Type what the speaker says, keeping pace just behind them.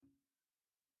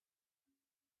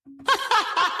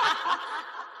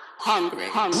hungry.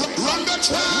 Darling,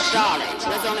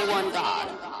 there's only one God.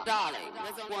 Darling,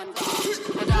 there's only one God.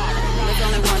 Darling, there's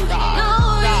only one God.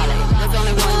 Darling, there's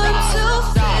only one God. Darling,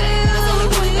 there's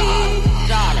only one God.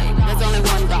 Darling, there's only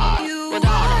one God.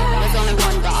 Darling, there's only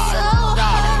one God.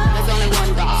 Darling, there's only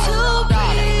one God.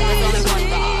 Darling, there's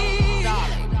only one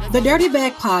God. The Dirty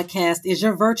Bag Podcast is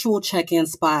your virtual check-in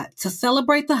spot to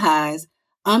celebrate the highs,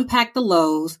 unpack the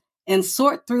lows, and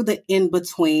sort through the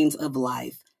in-betweens of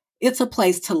life. It's a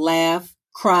place to laugh,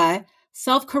 cry,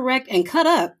 self-correct, and cut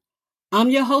up. I'm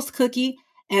your host, Cookie,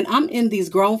 and I'm in these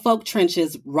grown folk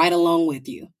trenches right along with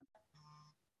you.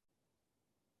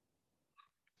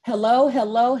 Hello,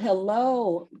 hello,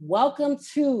 hello. Welcome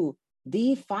to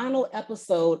the final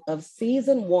episode of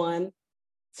Season 1,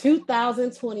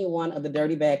 2021 of the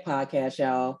Dirty Bag Podcast,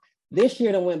 y'all. This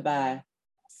year done went by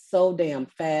so damn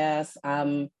fast.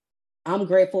 I'm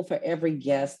grateful for every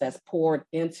guest that's poured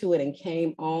into it and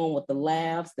came on with the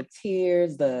laughs, the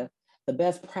tears, the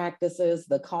best practices,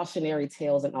 the cautionary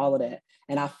tales, and all of that.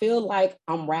 And I feel like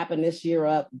I'm wrapping this year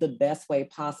up the best way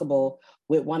possible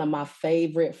with one of my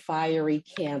favorite fiery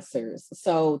cancers.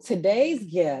 So today's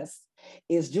guest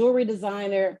is jewelry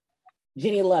designer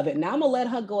Jenni Lovette. Now I'm gonna let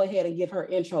her go ahead and give her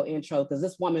intro because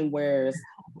this woman wears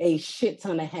a shit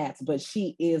ton of hats, but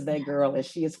she is that girl and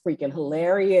she is freaking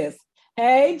hilarious.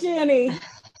 Hey, Jenni.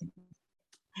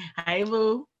 Hey,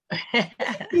 Lou.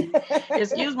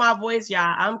 Excuse my voice,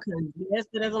 y'all. I'm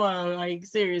congested as well. Like,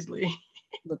 seriously.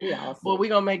 Look, we all sick. Well, we're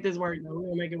going to make this work, though. We're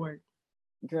going to make it work.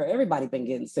 Girl, everybody been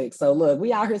getting sick. So, look,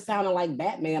 we out here sounding like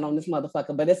Batman on this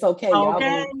motherfucker, but it's okay.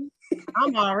 Okay.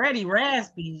 I'm already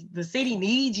raspy. The city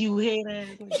needs you here.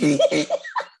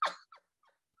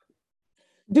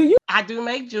 I do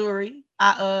make jewelry.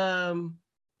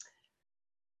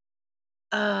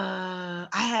 I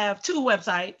have two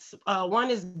websites. One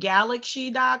is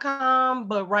galaxy.com,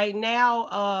 but right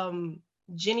now,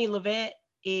 Jenni Lovette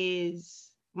is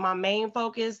my main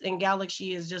focus and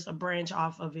Galaxy is just a branch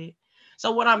off of it.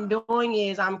 So what I'm doing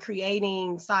is I'm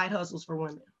creating side hustles for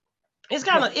women. It's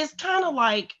kind of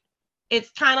like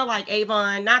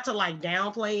Avon, not to like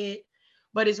downplay it,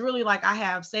 but it's really like I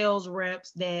have sales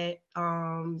reps that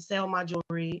sell my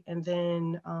jewelry and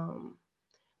then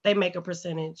they make a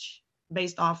percentage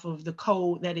based off of the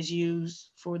code that is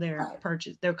used for their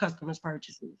purchase, their customers'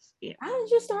 purchases. Yeah. How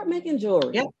did you start making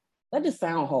jewelry? Yep. That just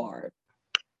sounds hard.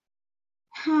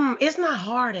 It's not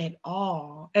hard at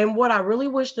all. And what I really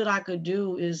wish that I could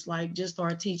do is like just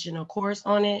start teaching a course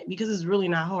on it because it's really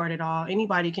not hard at all.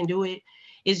 Anybody can do it.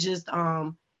 It's just,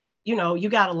 you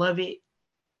gotta love it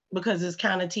because it's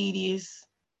kind of tedious.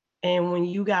 And when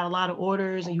you got a lot of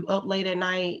orders and you up late at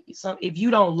night, if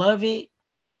you don't love it,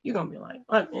 you're gonna be like,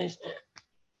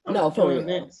 no, for real.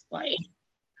 This. Like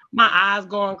my eyes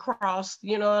going crossed,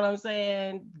 you know what I'm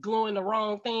saying? Gluing the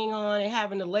wrong thing on and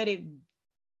having to let it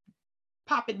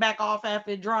pop it back off after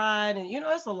it dried. And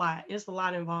it's a lot. It's a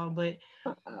lot involved, but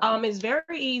it's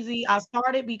very easy. I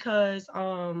started because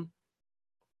I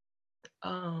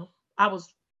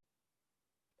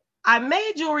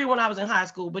made jewelry when I was in high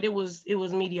school, but it was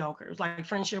mediocre. It was like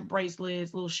friendship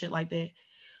bracelets, little shit like that.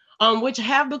 Which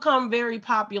have become very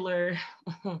popular.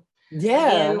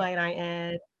 Yeah. Again, might I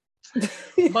add.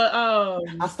 But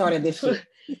I started this shit.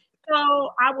 So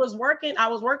I was working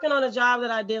on a job that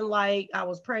I didn't like. I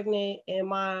was pregnant and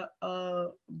my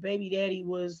baby daddy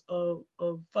was a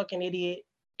fucking idiot.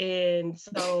 And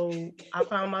so I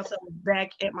found myself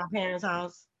back at my parents'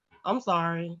 house. I'm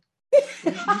sorry.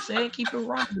 You said keep it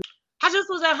right. I just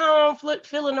was at home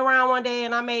feeling around one day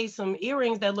and I made some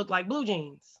earrings that looked like blue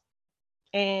jeans.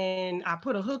 And I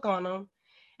put a hook on them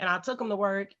and I took them to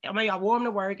work. I wore them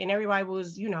to work and everybody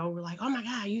was, were like, oh my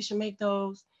God, you should make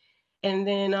those. And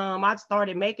then I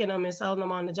started making them and selling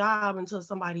them on the job until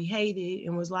somebody hated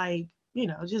and was like,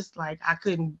 just like I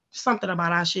couldn't, something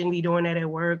about I shouldn't be doing that at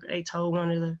work. They told one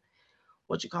of the,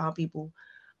 people,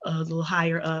 little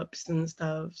higher ups and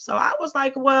stuff. So I was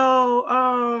like,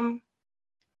 well,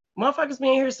 motherfuckers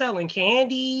being here selling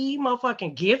candy,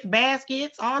 motherfucking gift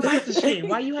baskets, all types of shit.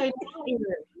 Why you hating on here?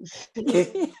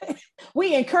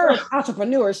 We encourage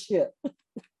entrepreneurship.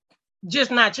 Just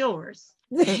not yours.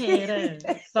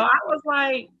 So I was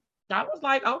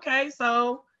like, okay.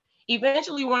 So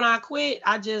eventually when I quit,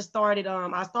 I just started,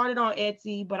 I started on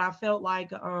Etsy, but I felt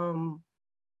like a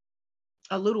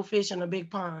little fish in a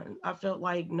big pond. I felt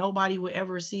like nobody would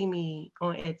ever see me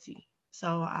on Etsy.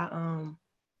 So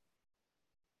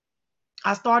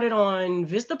I started on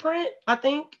Vistaprint, I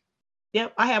think.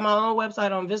 Yep, I had my own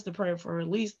website on Vistaprint for at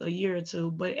least a year or two.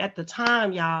 But at the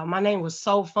time, y'all, my name was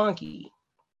so funky.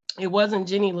 It wasn't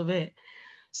Jenni Lovette.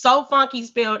 So Funky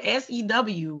spelled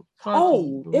S-E-W. Funky.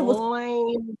 Oh, it was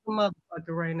lame as a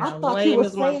motherfucker right now. I thought you Lame were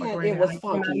as a motherfucker saying right it now. was I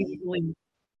cannot even funky. believe.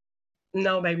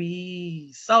 No,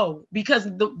 baby. So because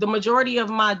the majority of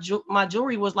my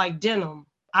jewelry was like denim.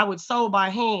 I would sew by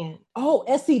hand. Oh,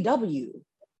 SEW.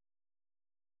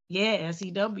 Yeah,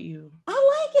 S-E-W. I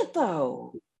like it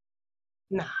though.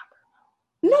 Nah.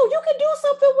 No, you can do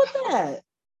something with that.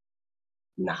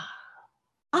 Nah.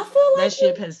 I feel like that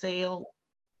ship has sailed.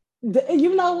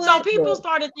 You know what? So people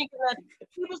started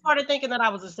thinking that I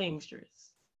was a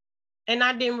seamstress. And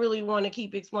I didn't really want to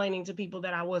keep explaining to people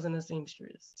that I wasn't a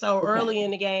seamstress. So early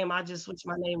in the game, I just switched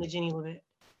my name to Jenni Lovette,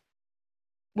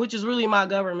 which is really my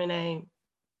government name.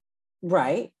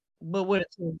 Right. But with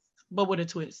a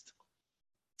twist.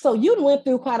 So you went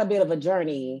through quite a bit of a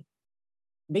journey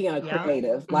being a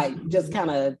creative, like just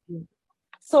kind of.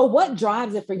 So what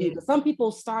drives it for you? Because some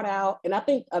people start out, and I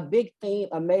think a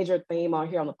major theme on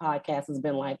here on the podcast has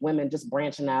been like women just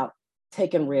branching out,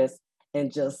 taking risks,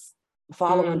 and just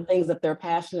following things that they're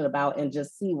passionate about and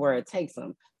just see where it takes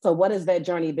them. So what has that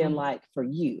journey been like for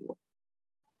you?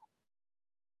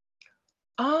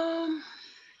 I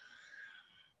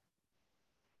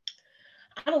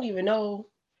don't even know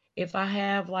if I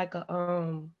have like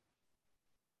a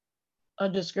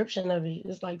description of it.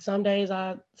 It's like some days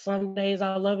I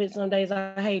love it, some days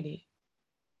I hate it.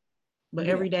 But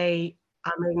every day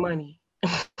I make money.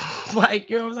 Like,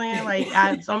 you know what I'm saying?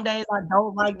 Like some days I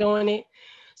don't like doing it.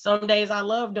 Some days I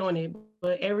love doing it.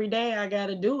 But every day I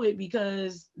gotta do it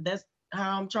because that's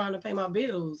how I'm trying to pay my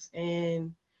bills.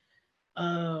 And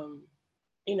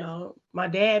you know, my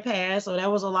dad passed, so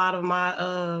that was a lot of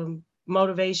my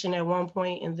motivation at one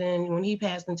point. And then when he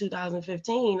passed in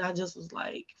 2015, I just was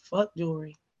like, fuck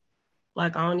jewelry.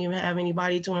 Like, I don't even have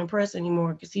anybody to impress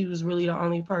anymore because he was really the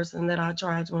only person that I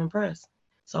tried to impress.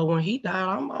 So when he died,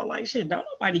 I'm all like, shit, don't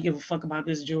nobody give a fuck about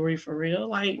this jewelry for real.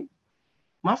 Like,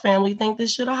 my family think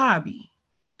this shit a hobby.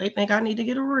 They think I need to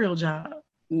get a real job.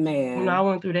 Man. You know, I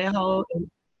went through that whole,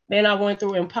 then I went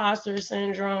through imposter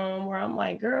syndrome where I'm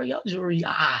like, girl, your jewelry,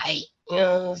 aight. You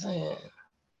know what I'm saying?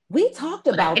 We talked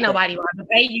about ain't nobody about to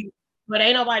pay you. But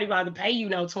ain't nobody about to pay you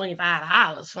no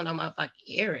 $25 for no motherfucking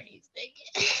earrings.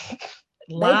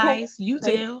 Lies, you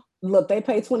tell. Look, they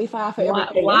pay $25 for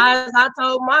everything. Lies I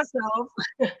told myself.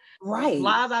 Right.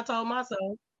 Lies I told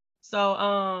myself.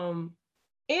 So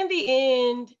in the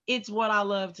end, it's what I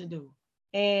love to do.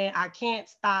 And I can't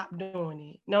stop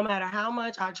doing it. No matter how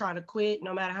much I try to quit,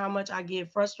 no matter how much I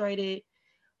get frustrated,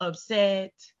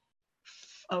 upset,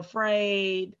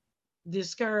 afraid,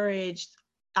 discouraged,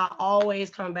 I always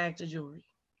come back to jewelry.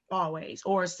 Always.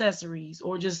 Or accessories,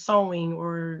 or just sewing,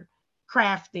 or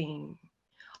crafting.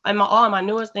 And my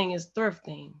newest thing is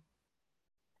thrifting.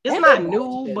 It's not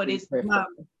new, but it's not.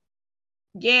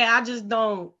 Yeah,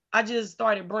 I just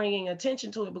started bringing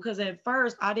attention to it because at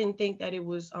first I didn't think that it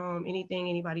was anything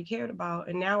anybody cared about.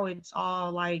 And now it's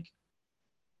all like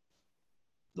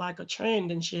a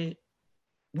trend and shit.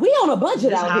 We on a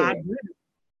budget out here.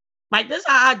 Like, this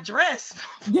how I dress.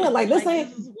 Yeah, like this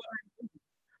ain't.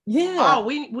 Yeah. Oh,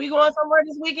 we going somewhere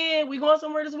this weekend? We going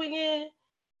somewhere this weekend?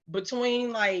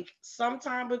 Between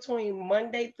sometime between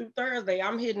Monday through Thursday,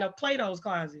 I'm hitting up Plato's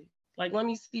Closet. Like, let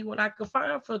me see what I could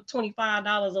find for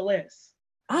 $25 or less.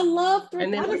 I love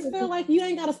thrift. I just feel like you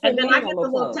ain't gotta spend money on And then I get the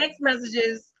little text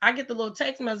messages. I get the little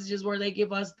text messages where they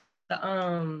give us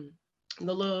the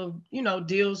little,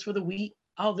 deals for the week.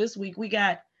 Oh, this week we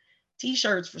got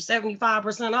t-shirts for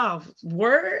 75% off.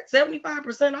 Word,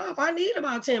 75% off. I need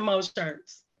about 10 more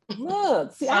shirts.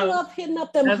 Look, see, I love hitting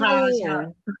up them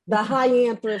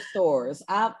high-end thrift stores.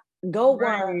 I go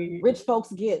where rich folks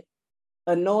get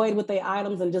annoyed with their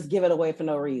items and just give it away for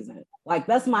no reason. Like,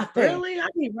 that's my thing. Really?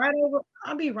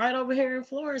 I'll be right over here in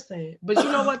Florissant. But you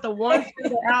know what? The one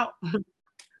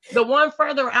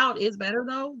further out is better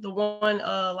though. The one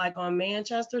like on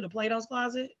Manchester, the Plato's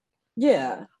Closet.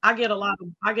 Yeah. I get a lot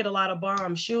of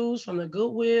bomb shoes from the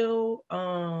Goodwill.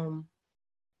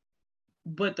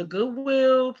 But the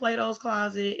Goodwill, Plato's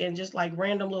Closet, and just like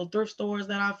random little thrift stores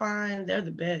that I find, they're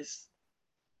the best.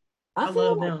 I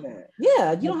love them. That.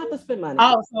 Yeah, you don't have to spend money.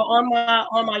 Oh, so on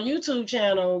my YouTube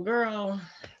channel, girl,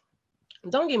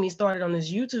 don't get me started on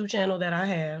this YouTube channel that I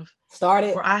have.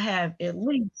 Started. Where I have at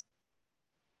least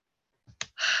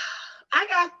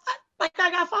I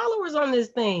got followers on this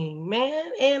thing,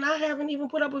 man, and I haven't even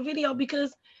put up a video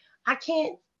because I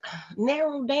can't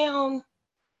narrow down.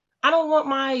 I don't want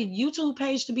my YouTube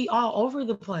page to be all over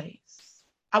the place.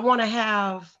 I want to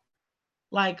have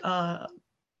like a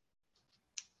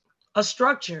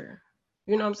structure.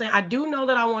 You know what I'm saying? I do know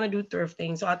that I want to do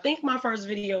thrifting. So I think my first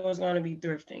video is going to be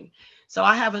thrifting. So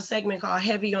I have a segment called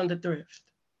Heavy on the Thrift.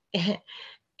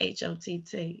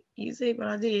 HOTT. You see what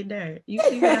I did there? You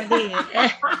see what I did?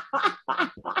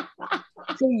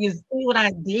 So you see what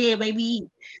I did, baby?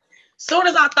 Soon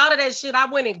as I thought of that shit, I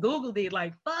went and Googled it.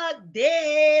 Like, fuck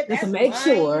that. Just to That's make lame.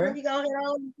 sure. Let me go ahead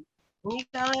on. Let me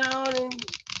go ahead on and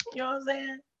you know what I'm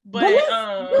saying?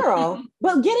 But girl,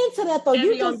 but get into that though.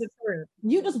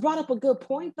 You just brought up a good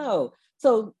point though.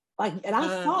 So like, and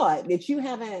I saw it that you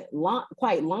haven't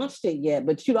quite launched it yet,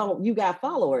 but you got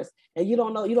followers and you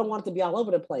don't want it to be all over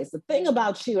the place. The thing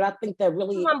about you, I think that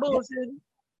really,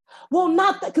 well,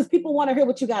 not that, because people want to hear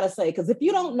what you got to say. Because if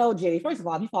you don't know Jenni, first of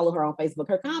all, if you follow her on Facebook,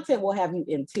 her content will have you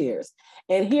in tears.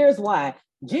 And here's why.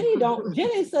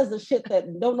 Jenni says the shit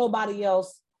that don't nobody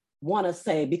else want to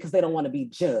say because they don't want to be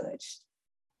judged.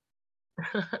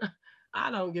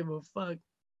 I don't give a fuck.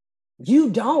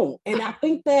 You don't. And I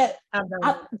think that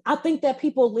I think that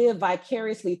people live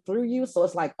vicariously through you. So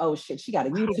it's like, oh shit, she got a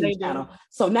YouTube channel.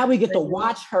 So now we get to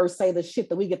watch her say the shit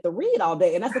that we get to read all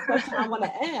day. And that's the question I want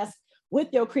to ask.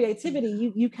 With your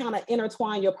creativity, you kind of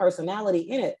intertwine your personality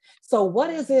in it. So what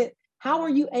is it? How are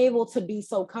you able to be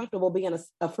so comfortable being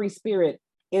a free spirit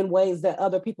in ways that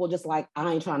other people just like, I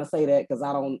ain't trying to say that because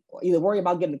I don't either worry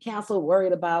about getting canceled,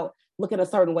 worried about looking a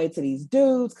certain way to these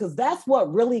dudes, because that's what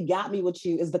really got me with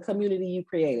you is the community you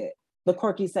created, the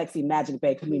quirky, sexy, magic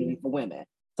babe community for women.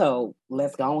 So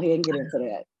let's go ahead and get into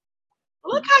that.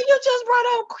 Look how you just brought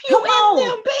up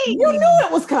QSMB. You knew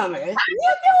it was coming.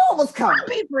 I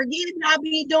be forgetting I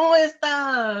be doing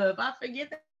stuff. I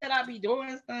forget that I be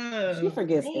doing stuff. She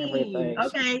forgets everything.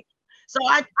 Okay. So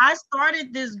I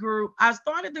started this group. I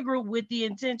started the group with the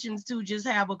intentions to just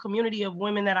have a community of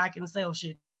women that I can sell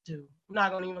shit to. I'm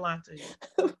not gonna even lie to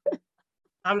you.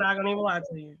 I'm not gonna even lie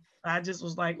to you. I just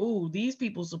was like, ooh, these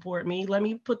people support me. Let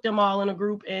me put them all in a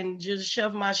group and just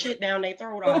shove my shit down their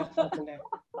throat all fucking down.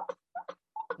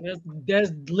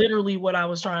 That's literally what I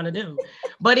was trying to do.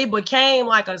 But it became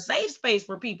like a safe space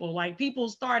for people. Like people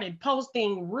started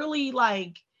posting really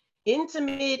like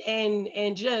intimate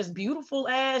and just beautiful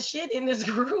ass shit in this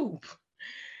group.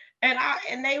 And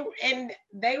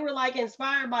they were like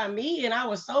inspired by me, and I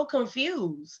was so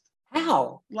confused.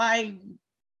 How? Like,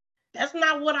 that's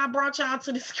not what I brought y'all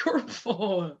to this group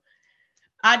for.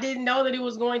 I didn't know that it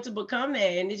was going to become that.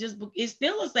 And it's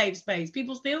still a safe space.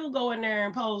 People still go in there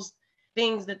and post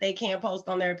things that they can't post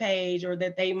on their page or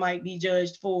that they might be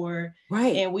judged for.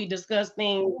 Right. And we discuss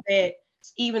things that,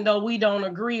 even though we don't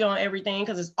agree on everything,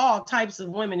 because it's all types of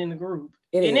women in the group.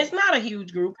 It's not a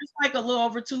huge group. It's like a little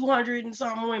over 200 and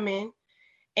some women.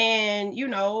 And, you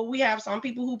know, we have some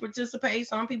people who participate,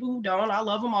 some people who don't. I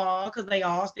love them all because they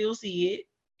all still see it.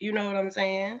 You know what I'm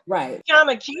saying? Right. Kind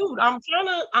of cute. I'm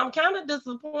kind of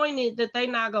disappointed that they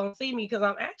not gonna see me because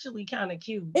I'm actually kind of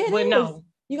cute. No.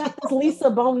 You got this Lisa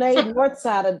Bonet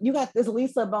Northside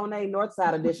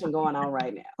edition going on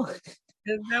right now.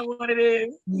 Is that what it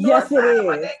is? Yes, it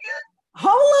is.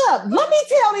 Hold up. Let me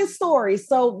tell these stories.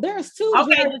 So there's two.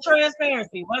 Okay, the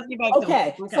transparency. Let's get back to it.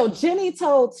 Okay. So Jenni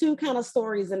told two kind of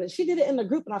stories, and she did it in the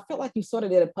group, and I felt like you sort of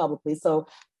did it publicly. So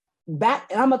and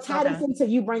I'm gonna tie this into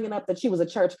you bringing up that she was a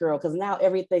church girl, because now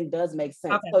everything does make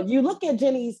sense. Okay. So you look at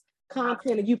Jenni's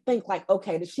content and you think like,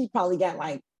 okay, she probably got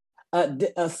like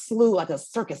a slew, like a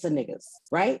circus of niggas,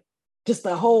 right? Just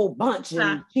a whole bunch.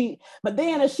 And but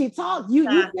then as she talked,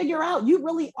 you figure out you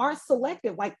really are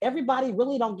selective. Like everybody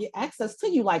really don't get access to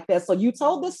you like that. So you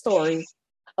told this story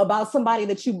about somebody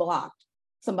that you blocked,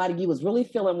 somebody you was really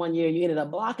feeling one year, you ended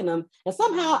up blocking them. And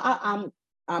somehow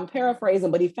I'm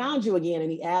paraphrasing, but he found you again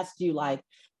and he asked you like,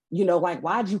 you know, like,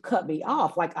 why'd you cut me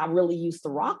off? Like I really used to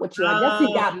rock with you. I guess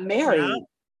he got married. Yeah.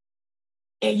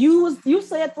 And you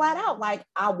said flat out, like,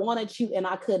 I wanted you and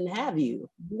I couldn't have you.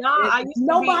 No,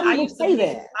 nobody would say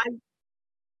that.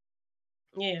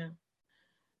 Yeah.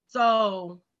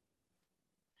 So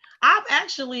I've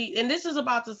actually, and this is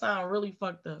about to sound really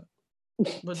fucked up,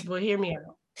 but hear me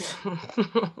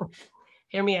out.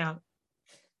 Hear me out.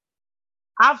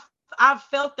 I've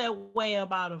felt that way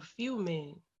about a few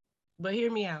men, but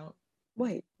hear me out.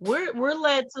 Wait, we're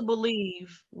led to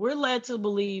believe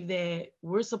that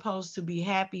we're supposed to be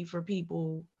happy for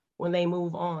people when they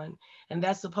move on, and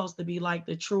that's supposed to be like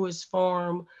the truest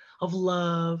form of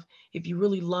love. If you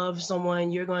really love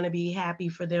someone, you're going to be happy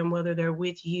for them, whether they're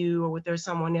with you or with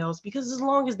someone else, because as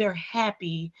long as they're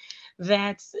happy,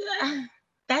 that's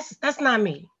not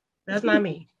me. That's not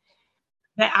me.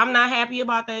 That I'm not happy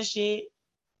about that shit.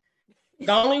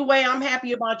 The only way I'm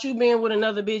happy about you being with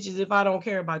another bitch is if I don't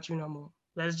care about you no more.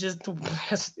 That's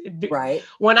right.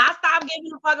 When I stop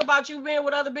giving a fuck about you being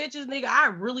with other bitches, nigga, I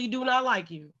really do not like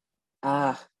you.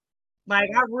 Like,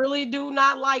 I really do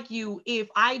not like you if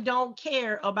I don't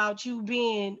care about you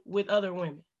being with other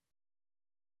women.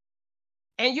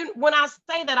 And when I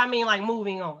say that, I mean like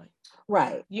moving on.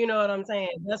 Right. You know what I'm saying?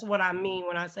 That's what I mean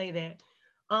when I say that.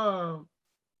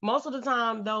 Most of the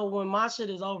time though, when my shit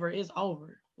is over, it's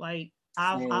over. Like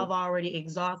I've already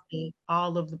exhausted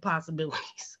all of the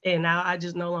possibilities, and now I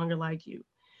just no longer like you.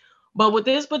 But with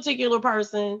this particular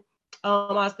person,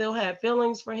 I still had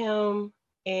feelings for him,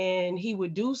 and he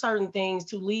would do certain things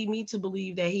to lead me to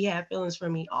believe that he had feelings for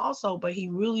me also, but he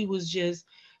really was just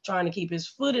trying to keep his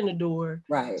foot in the door,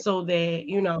 right? So that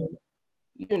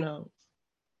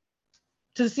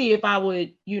to see if I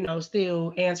would,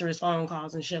 still answer his phone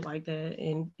calls and shit like that,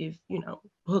 and if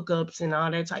hookups and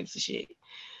all that types of shit.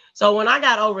 So when I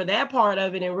got over that part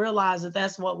of it and realized that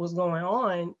that's what was going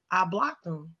on, I blocked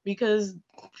him because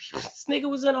this nigga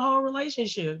was in a whole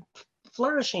relationship,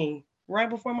 flourishing right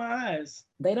before my eyes.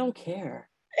 They don't care.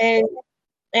 And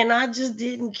I just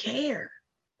didn't care.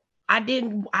 I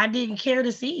didn't care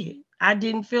to see it. I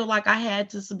didn't feel like I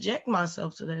had to subject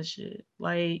myself to that shit.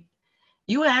 Like,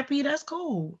 you happy? That's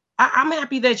cool. I'm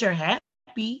happy that you're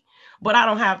happy, but I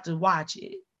don't have to watch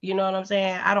it. You know what I'm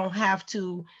saying? I don't have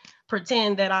to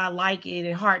pretend that I like it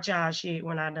and heart child shit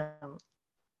when I don't.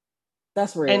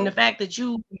 That's real. And the fact that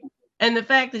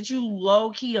you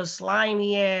low key a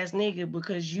slimy ass nigga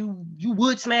because you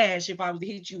would smash if I was to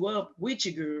hit you up with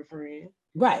your girlfriend.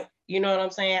 Right. You know what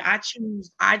I'm saying? I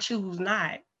choose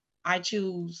not. I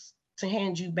choose to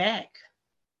hand you back.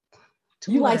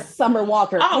 You her. Like Summer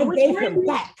Walker. I gave him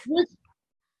back.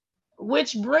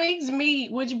 Which brings me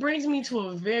to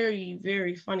a very,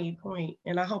 very funny point,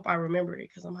 and I hope I remember it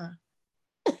because I'm high.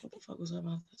 What the fuck was I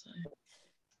about to say?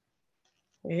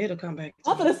 Yeah, it'll come back.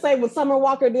 I'm gonna say when Summer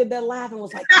Walker did that live and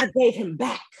was like, I gave him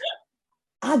back.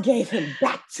 I gave him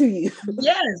back to you.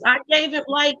 Yes, I gave it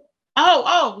like,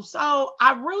 so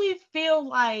I really feel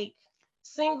like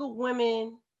single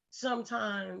women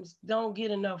sometimes don't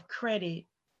get enough credit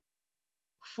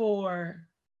for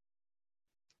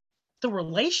the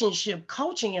relationship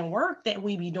coaching and work that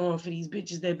we be doing for these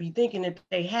bitches that be thinking that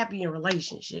they happy in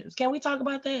relationships. Can we talk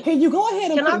about that? Can you go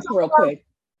ahead and put real quick?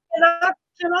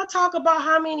 Can I talk about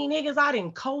how many niggas I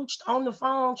done coached on the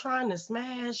phone trying to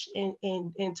smash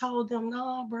and told them,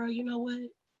 nah, bro, you know what?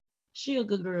 She a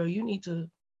good girl. You need to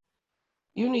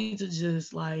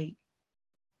just like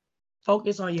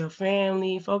focus on your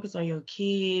family, focus on your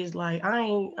kids. Like I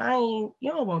ain't,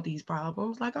 you don't want these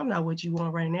problems. Like I'm not what you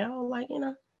want right now. Like,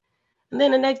 and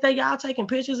then the next day y'all taking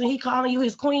pictures and he calling you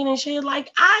his queen and shit.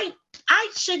 Like I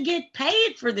should get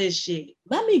paid for this shit.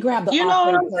 Let me grab the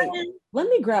offering plate. Let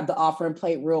me grab the offering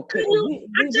plate real quick.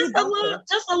 Just a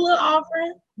little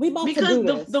offering. We about because to do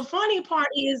this. The funny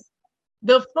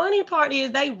part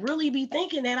is they really be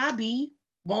thinking that I be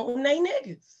wanting they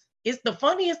niggas. It's the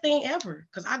funniest thing ever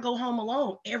because I go home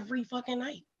alone every fucking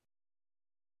night.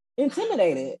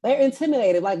 Intimidated. They're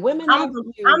intimidated. Like women.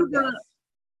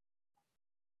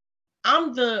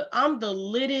 I'm the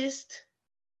littest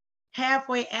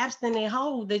halfway abstinent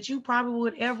hoe that you probably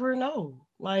would ever know.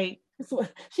 Like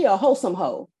she a wholesome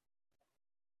hoe.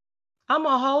 I'm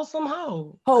a wholesome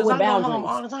hoe. Hoe with I boundaries. go home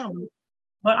all the time.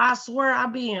 But I swear I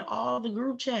be in all the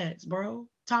group chats, bro.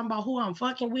 Talking about who I'm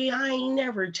fucking with. I ain't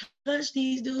never touched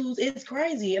these dudes. It's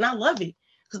crazy. And I love it.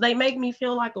 Because they make me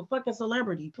feel like a fucking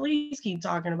celebrity. Please keep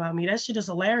talking about me. That shit is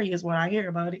hilarious when I hear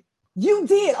about it. You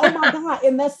did. Oh my God.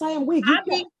 In that same week. I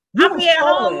be at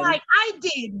home like, I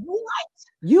did what?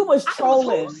 You was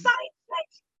trolling.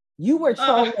 You were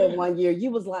trolling one year.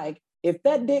 You was like, if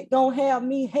that dick don't have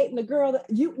me hating the girl, that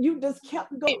you just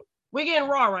kept going. We're getting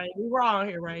raw, right? We're raw on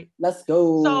here, right? Let's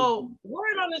go. So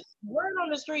word on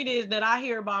the street is that I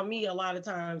hear about me a lot of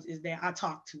times is that I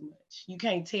talk too much. You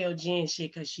can't tell Jen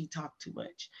shit because she talk too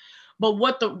much. But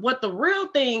what the real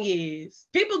thing is,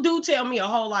 people do tell me a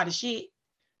whole lot of shit.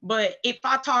 But if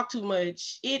I talk too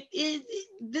much,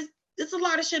 it's a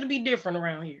lot of shit to be different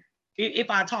around here. If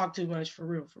I talk too much, for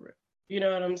real. You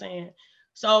know what I'm saying?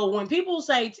 So when people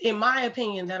say, in my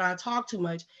opinion, that I talk too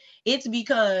much, it's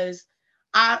because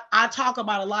I talk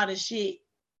about a lot of shit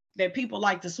that people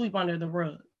like to sweep under the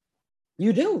rug.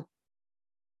 You do.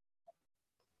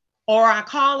 Or I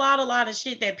call out a lot of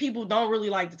shit that people don't really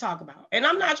like to talk about. And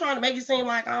I'm not trying to make it seem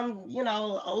like I'm,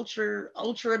 ultra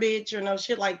bitch or no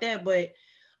shit like that. But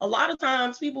a lot of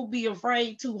times people be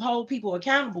afraid to hold people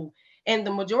accountable. And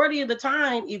the majority of the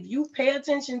time, if you pay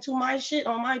attention to my shit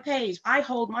on my page, I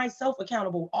hold myself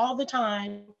accountable all the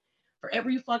time for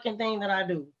every fucking thing that I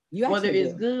do. Whether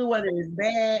it's good, whether it's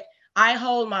bad, I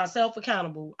hold myself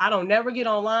accountable. I don't never get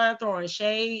online throwing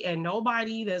shade at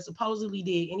nobody that supposedly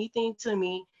did anything to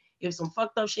me. If some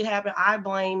fucked up shit happened, I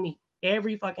blame me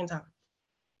every fucking time.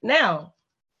 Now,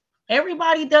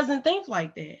 everybody doesn't think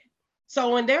like that.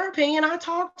 So in their opinion, I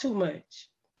talk too much.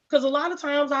 Because a lot of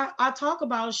times I talk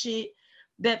about shit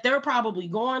that they're probably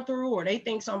going through, or they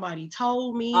think somebody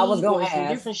told me, I was gonna or some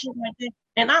ask. different shit like that.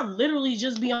 And I literally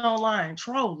just be online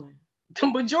trolling the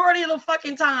majority of the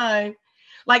fucking time.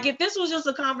 Like if this was just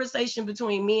a conversation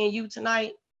between me and you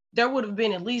tonight, there would have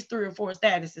been at least 3 or 4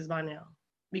 statuses by now,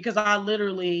 because I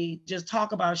literally just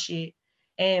talk about shit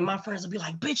and my friends will be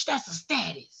like, bitch, that's a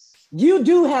status. You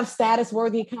do have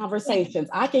status-worthy conversations.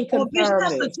 I can confirm bitch,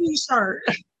 that's this. a t-shirt.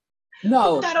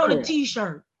 No. Put that on a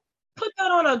t-shirt. Put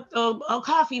that on a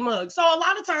coffee mug. So a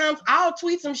lot of times I'll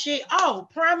tweet some shit. Oh,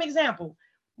 prime example.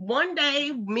 One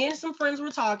day, me and some friends were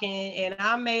talking, and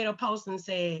I made a post and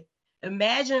said,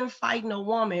 imagine fighting a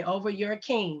woman over your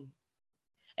king,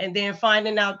 and then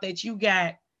finding out that you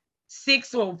got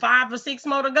 5 or 6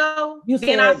 more to go. I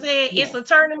said, it's a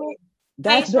tournament.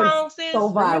 That's Stay strong, sis.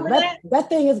 so viral. That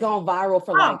thing has gone viral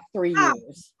for like 3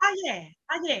 years. Yeah.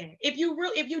 If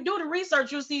you do the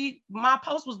research, you'll see my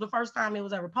post was the first time it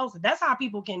was ever posted. That's how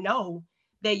people can know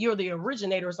that you're the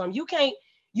originator or something. You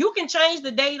can change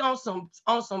the date on some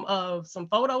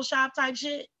Photoshop type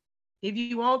shit if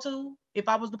you want to, if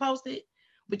I was to post it,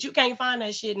 but you can't find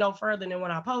that shit no further than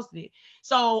when I posted it.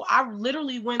 So I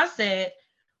literally I said,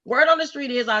 word on the street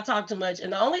is I talk too much.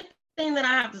 And the only thing that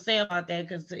I have to say about that,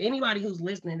 because to anybody who's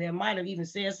listening, that might have even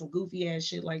said some goofy ass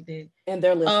shit like that, and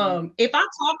they're listening. If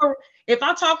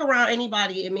I talk around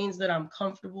anybody, it means that I'm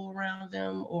comfortable around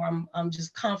them, or I'm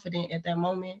just confident at that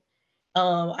moment.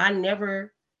 I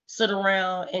never sit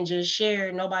around and just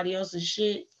share nobody else's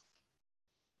shit,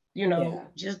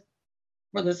 just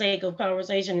for the sake of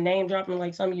conversation and name dropping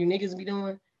like some of you niggas be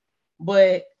doing.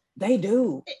 But they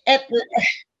do.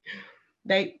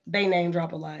 They name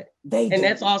drop a lot.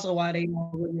 That's also why they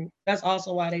don't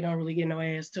really get no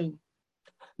ass too.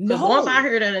 No. Once I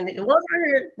hear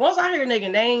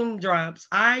nigga name drops,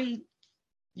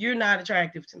 you're not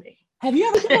attractive to me. Have you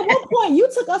ever, at one point, you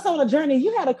took us on a journey.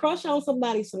 You had a crush on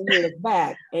somebody some years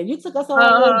back, and you took us on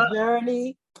a little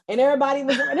journey, and everybody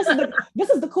was,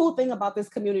 this is the cool thing about this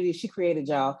community she created,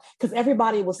 y'all, because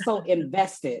everybody was so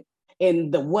invested in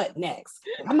the what next.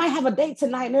 I might have a date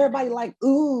tonight, and everybody like,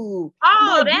 ooh.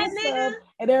 Oh, that nigga.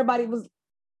 And everybody was,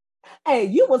 hey,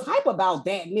 you was hype about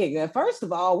that nigga. First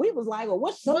of all, we was like, well,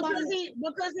 what's somebody?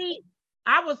 Because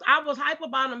I was hype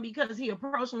about him because he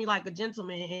approached me like a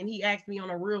gentleman and he asked me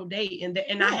on a real date,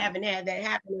 and I haven't had that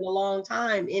happen in a long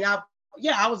time. And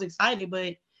I was excited,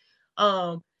 but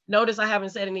notice I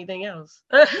haven't said anything else.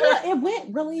 It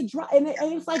went really dry, and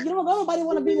it's like, nobody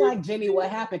want to be like, Jenny, what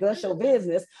happened? Because that's your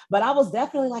business. But I was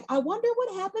definitely like, I wonder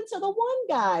what happened to the one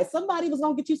guy. Somebody was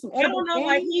gonna get you some edible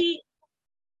candy.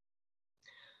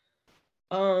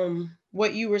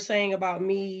 What you were saying about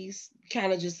me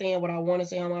kind of just saying what I want to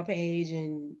say on my page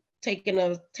and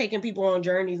taking people on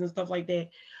journeys and stuff like that.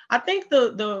 I think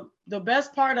the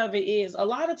best part of it is a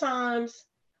lot of times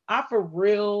I for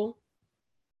real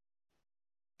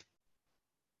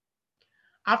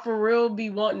be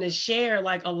wanting to share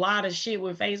like a lot of shit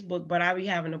with Facebook, but I be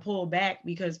having to pull back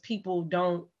because people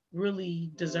don't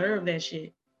really deserve that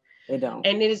shit. They don't.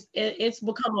 And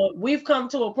we've come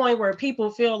to a point where people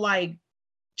feel like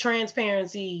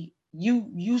transparency,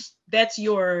 that's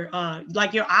your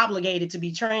like you're obligated to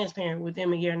be transparent with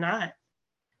them, and you're not.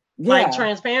 Like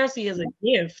transparency is a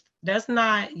gift. That's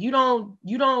not, you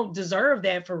don't deserve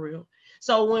that for real.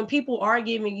 So when people are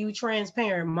giving you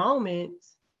transparent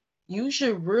moments, you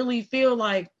should really feel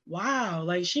like, wow,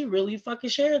 like she really fucking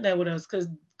shared that with us,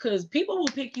 because people will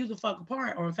pick you the fuck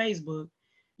apart on Facebook.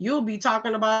 You'll be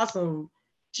talking about some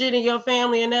shit in your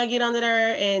family, and they'll get under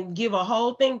there and give a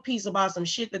whole piece about some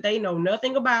shit that they know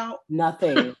nothing about.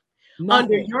 Nothing.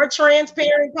 Under your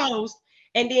transparent post,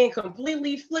 and then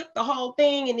completely flip the whole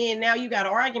thing, and then now you got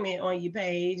an argument on your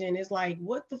page, and it's like,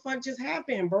 what the fuck just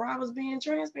happened, bro? I was being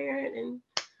transparent. And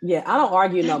I don't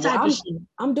argue no more.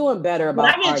 I'm doing better about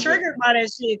it. I get triggered by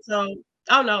that shit, so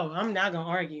no, I'm not gonna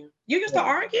argue. You used to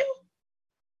argue?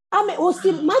 I mean, well,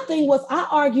 see, my thing was I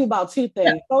argue about 2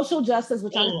 things: social justice,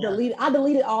 which I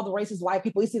deleted all the racist white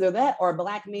people. It's either that or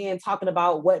Black men talking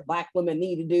about what Black women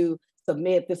need to do.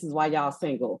 Submit. This is why y'all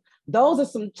single. Those are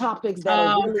some topics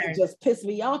that really just piss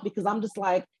me off, because I'm just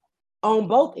like, on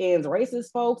both ends,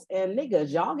 racist folks and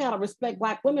niggas, y'all gotta respect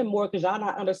Black women more, because y'all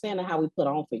not understanding how we put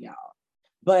on for y'all.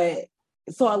 But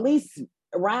so at least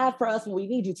ride for us when we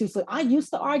need you to. So I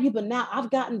used to argue, but now I've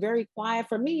gotten very quiet.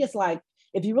 For me, it's like,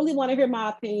 if you really want to hear my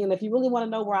opinion, if you really want to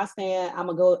know where I stand, I'm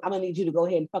gonna need you to go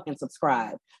ahead and fucking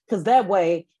subscribe. Because that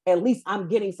way, at least I'm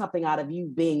getting something out of you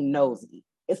being nosy.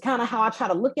 It's kind of how I try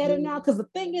to look at it now. Because the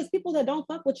thing is, people that don't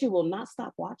fuck with you will not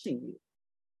stop watching you.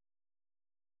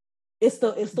 It's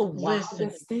the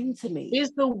wildest thing to me.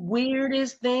 It's the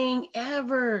weirdest thing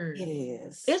ever. It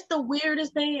is. It's the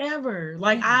weirdest thing ever.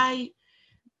 Like I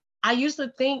used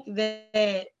to think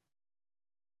that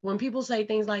when people say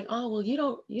things like, "Oh, well, you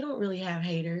don't really have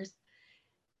haters,"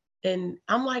 and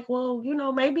I'm like, well,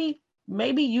 maybe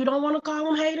you don't want to call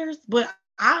them haters, but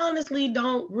I honestly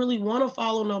don't really want to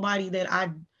follow nobody that I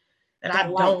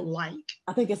don't like.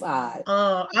 I think it's odd.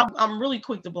 I'm really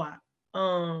quick to block.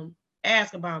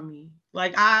 Ask about me.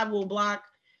 Like I will block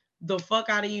the fuck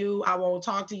out of you. I won't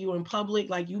talk to you in public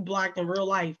like you blocked in real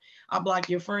life. I block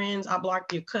your friends. I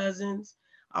block your cousins.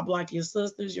 I block your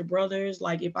sisters, your brothers.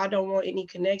 Like if I don't want any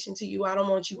connection to you, I don't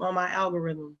want you on my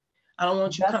algorithm. I don't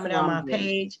want you coming down my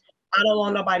page. I don't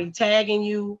want nobody tagging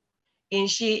you in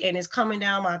shit and it's coming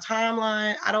down my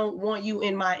timeline. I don't want you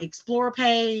in my explore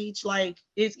page. Like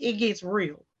it gets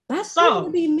real. That's going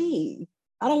to be me.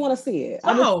 I don't want to see it.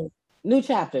 New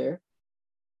chapter.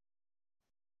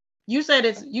 You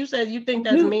said you think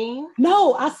that's mean?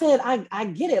 No, I said I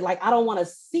get it. Like I don't want to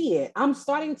see it. I'm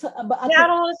starting to, but I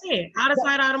don't want to see it. Out of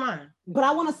sight, out of mind. But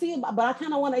I want to see it. But I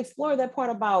kind of want to explore that part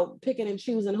about picking and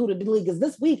choosing who to delete. Because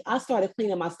this week I started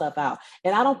cleaning my stuff out,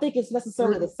 and I don't think it's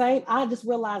necessarily the same. I just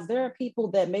realized there are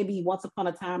people that maybe once upon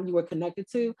a time you were connected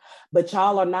to, but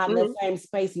y'all are not in the same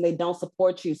space and they don't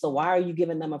support you. So why are you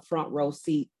giving them a front row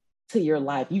seat to your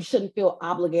life? You shouldn't feel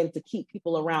obligated to keep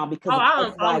people around because I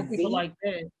don't follow people like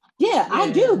that. Yeah, I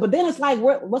do. But then it's like,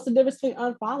 what's the difference between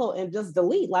unfollow and just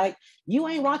delete? Like, you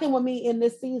ain't rocking with me in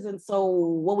this season, so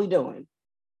what we doing?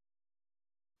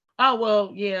 Oh,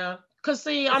 well, yeah. Because,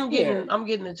 see, I'm getting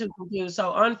the two confused.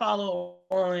 So, unfollow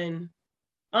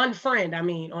unfriend, on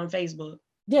Facebook.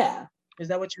 Yeah. Is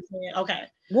that what you're saying? Okay.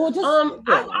 Well, just, I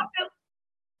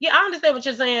understand what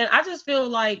you're saying. I just feel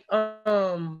like I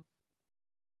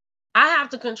have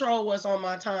to control what's on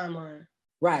my timeline.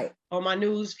 Right. Or my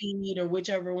news feed or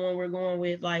whichever one we're going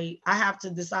with. Like, I have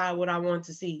to decide what I want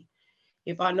to see.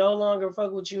 If I no longer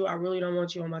fuck with you, I really don't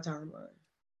want you on my timeline.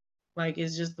 Like,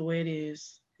 it's just the way it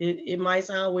is. It might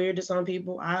sound weird to some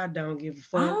people. I don't give a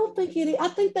fuck. I don't think it is. I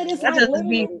think that it's I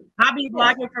be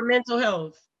blocking for mental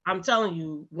health. I'm telling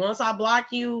you, once I block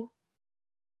you,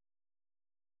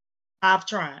 I've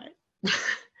tried.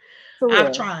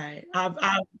 I've tried. I've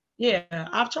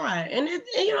tried. And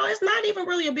it's not even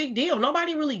really a big deal.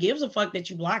 Nobody really gives a fuck that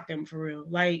you block them for real.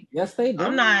 Like, yes, they do.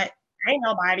 Ain't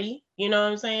nobody, you know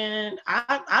what I'm saying?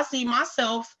 I see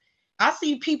myself, I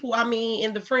see people,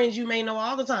 in the friends you may know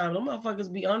all the time. Them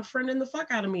motherfuckers be unfriending the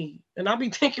fuck out of me. And I be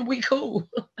thinking we cool.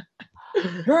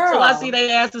 Girl. So I see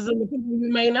they asses in the people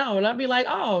you may know. And I be like,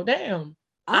 oh, damn.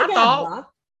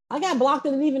 I got blocked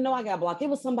and didn't even know I got blocked. It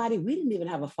was somebody, we didn't even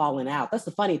have a falling out. That's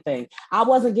the funny thing. I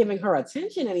wasn't giving her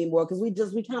attention anymore because we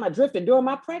kind of drifted during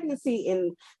my pregnancy.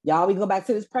 And y'all, we go back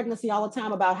to this pregnancy all the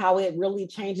time about how it really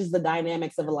changes the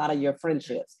dynamics of a lot of your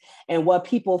friendships and what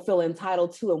people feel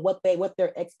entitled to and what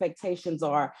their expectations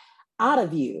are out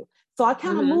of you. So I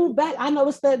kind of moved back. I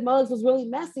noticed that Muggs was really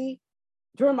messy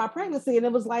during my pregnancy. And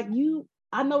it was like,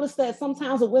 I noticed that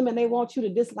sometimes with women, they want you to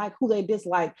dislike who they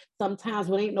dislike sometimes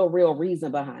when ain't no real reason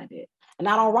behind it. And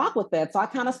I don't rock with that. So I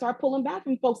kind of start pulling back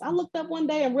from folks. I looked up one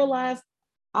day and realized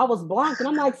I was blocked. And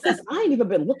I'm like, sis, I ain't even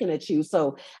been looking at you.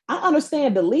 So I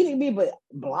understand deleting me, but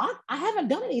block? I haven't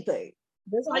done anything.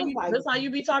 That's how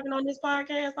you be talking on this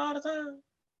podcast all the time?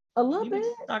 A little bit.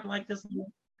 Talking like this.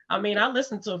 I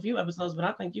listened to a few episodes, but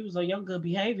I think you was on your good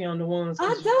behavior on the ones.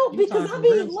 I don't, because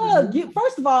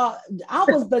first of all, I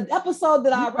was the episode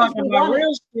that I originally wanted.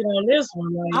 Real shit on this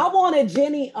one. Like. I wanted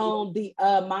Jenny on the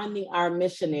Minding Our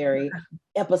Missionary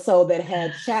episode that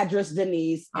had Chadris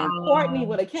Denise and Courtney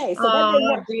with a K. So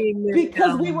that didn't work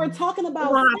because we were talking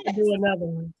about sex.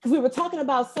 Because we were talking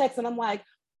about sex, and I'm like,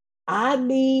 I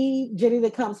need Jenny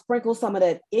to come sprinkle some of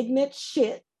that ignorant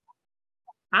shit.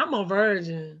 I'm a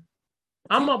virgin.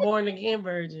 I'm a born again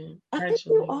virgin. I think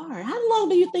you are. How long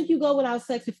do you think you go without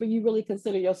sex before you really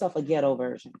consider yourself a ghetto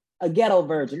virgin? A ghetto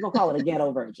virgin. We're gonna call it a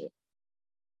ghetto virgin.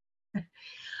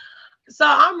 So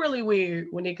I'm really weird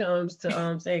when it comes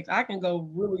to sex. I can go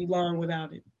really long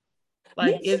without it.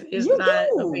 Like it's not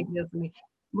a big deal for me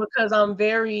because I'm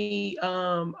very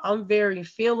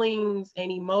feelings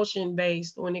and emotion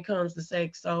based when it comes to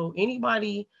sex. So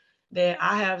anybody that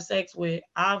I have sex with,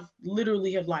 I've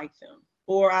literally have liked them.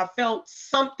 Or I felt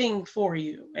something for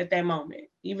you at that moment,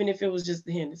 even if it was just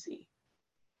the Hennessy.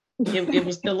 It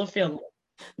was still a feeling.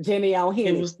 Jenny on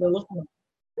Henny. It was still a feeling.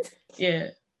 Yeah,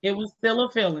 it was still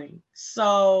a feeling.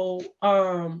 So,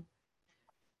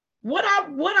 what I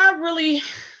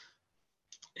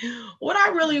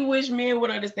really wish men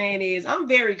would understand is I'm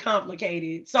very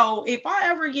complicated. So if I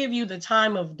ever give you the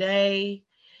time of day,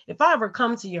 if I ever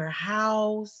come to your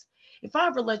house, if I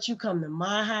ever let you come to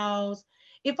my house,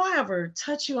 if I ever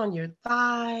touch you on your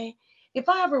thigh, if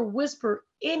I ever whisper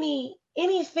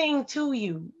anything to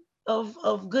you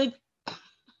of good,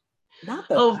 Not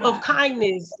the of thigh.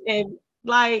 kindness, and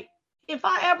like if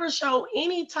I ever show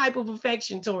any type of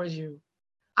affection towards you,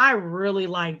 I really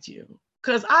liked you.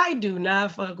 Cause I do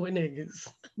not fuck with niggas.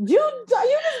 You just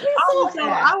be so I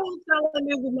fast. will tell a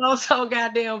nigga no so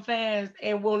goddamn fast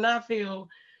and will not feel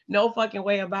no fucking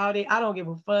way about it. I don't give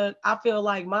a fuck. I feel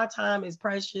like my time is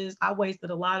precious. I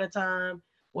wasted a lot of time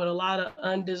with a lot of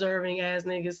undeserving ass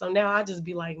niggas. So now I just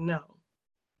be like, no.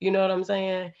 You know what I'm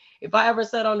saying? If I ever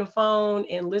sat on the phone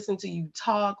and listened to you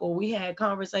talk or we had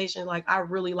conversation, like I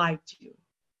really liked you.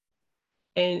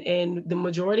 And the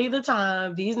majority of the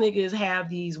time, these niggas have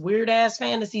these weird ass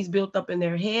fantasies built up in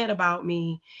their head about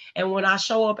me. And when I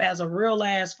show up as a real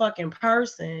ass fucking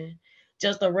person,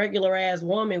 just a regular ass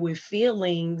woman with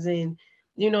feelings, and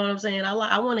you know what I'm saying?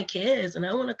 I want to kiss and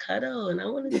I want to cuddle and I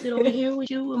want to sit over here with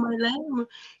you in my lap.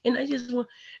 And I just want,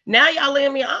 now y'all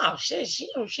letting me, oh shit, she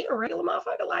a regular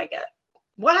motherfucker like that.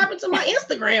 What happened to my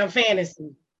Instagram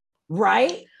fantasy?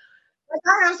 Right? Like,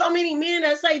 I have so many men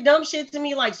that say dumb shit to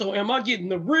me, like, so am I getting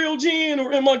the real Jen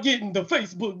or am I getting the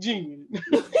Facebook Jen?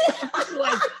 Like,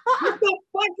 what the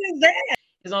fuck is that?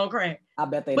 It's on crack. I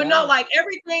bet they But know. no, like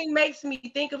everything makes me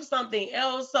think of something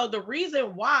else. So the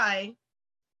reason why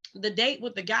the date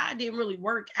with the guy didn't really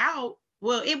work out,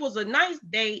 well, it was a nice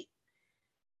date,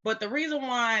 but the reason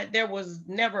why there was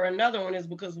never another one is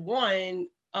because one,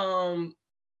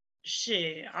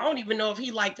 shit, I don't even know if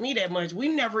he liked me that much. We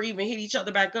never even hit each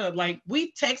other back up. Like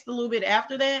we texted a little bit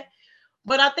after that.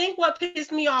 But I think what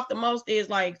pissed me off the most is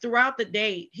like throughout the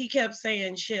date, he kept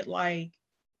saying shit like,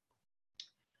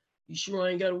 you sure I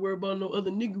ain't gotta worry about no other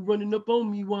nigga running up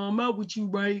on me while I'm out with you,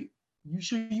 right? You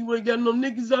sure you ain't got no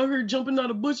niggas out here jumping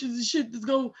out of bushes and shit that's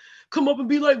gonna come up and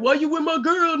be like, why you with my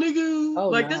girl, nigga? Oh,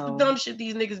 like, no. that's the dumb shit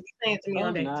these niggas be saying to me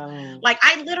on dates. No. Like,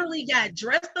 I literally got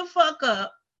dressed the fuck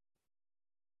up,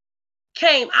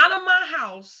 came out of my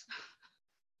house,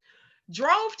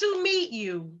 drove to meet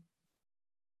you,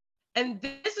 and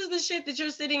this is the shit that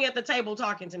you're sitting at the table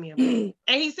talking to me about.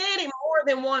 And he said it more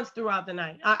than once throughout the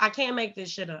night. I can't make this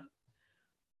shit up.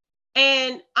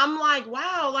 And I'm like,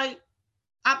 wow, like,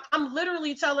 I'm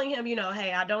literally telling him, you know,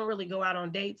 hey, I don't really go out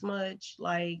on dates much.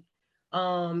 Like,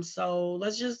 so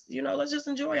let's just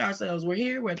enjoy ourselves. We're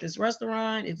here, we're at this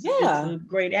restaurant. It's a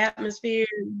great atmosphere.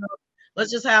 You know?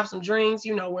 Let's just have some drinks.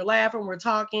 You know, we're laughing, we're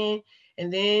talking.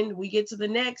 And then we get to the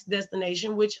next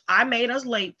destination, which I made us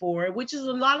late for, which is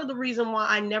a lot of the reason why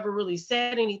I never really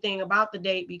said anything about the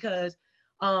date, because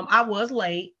I was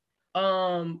late.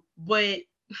 But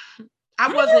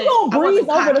I wasn't breeze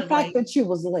over the fact late. that you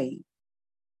was late.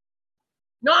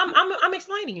 No, I'm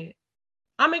explaining it.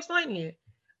 I'm explaining it.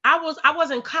 I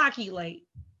wasn't cocky late.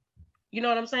 You know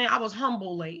what I'm saying? I was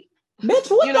humble late. Bitch,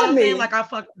 what you know that what I'm mean? saying? Like I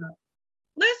fucked up.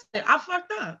 Listen, I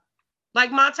fucked up.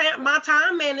 Like my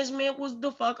time management was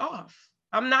the fuck off.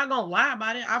 I'm not gonna lie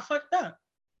about it. I fucked up.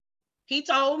 He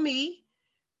told me,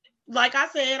 like I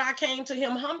said, I came to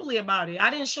him humbly about it. I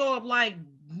didn't show up like,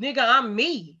 nigga, I'm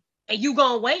me, and you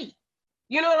gonna wait.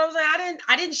 You know what I'm saying?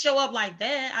 I didn't show up like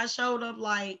that. I showed up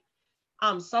like,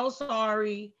 I'm so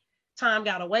sorry. Time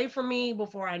got away from me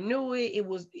before I knew it.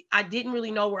 I didn't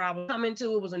really know where I was coming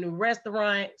to. It was a new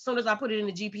restaurant. As soon as I put it in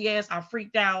the GPS, I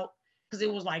freaked out because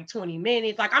it was like 20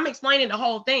 minutes. Like I'm explaining the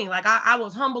whole thing. Like I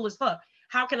was humble as fuck.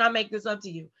 How can I make this up to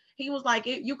you? He was like,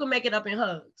 you can make it up in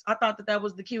hugs. I thought that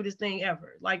was the cutest thing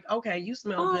ever. Like, okay, you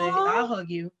smell good. I'll hug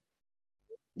you.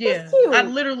 Yeah, I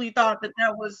literally thought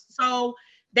that was, so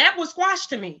that was squashed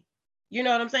to me. You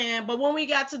know what I'm saying? But when we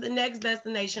got to the next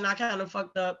destination, I kind of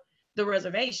fucked up the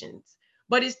reservations.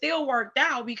 But it still worked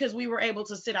out because we were able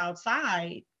to sit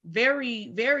outside,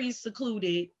 very, very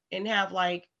secluded, and have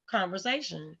like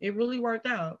conversation. It really worked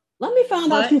out. Let me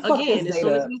find out you fucked again, this as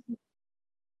soon as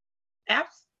data.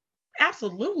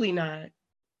 absolutely not.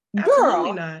 Girl.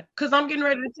 Absolutely not. Because I'm getting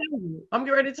ready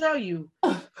to tell you.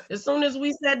 As soon as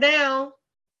we sat down,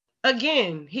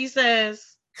 again, he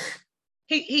says,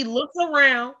 he looks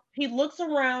around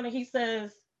and he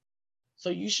says, so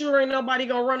you sure ain't nobody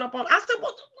gonna run up on? I said,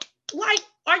 well, like,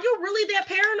 are you really that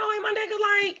paranoid, my nigga?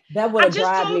 Like, that would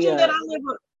drive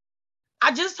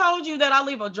I just told you that I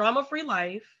live a drama-free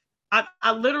life.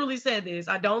 I literally said this.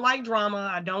 I don't like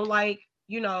drama. I don't like,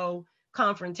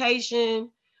 confrontation.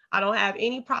 I don't have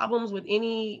any problems with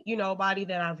any, body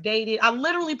that I've dated. I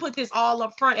literally put this all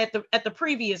up front at the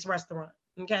previous restaurant.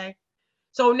 Okay.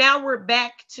 So now we're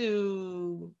back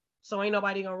to, so ain't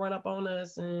nobody gonna run up on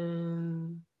us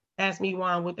and ask me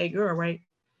why I'm with a girl, right?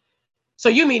 So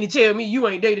you mean to tell me you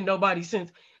ain't dated nobody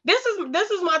since? This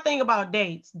is my thing about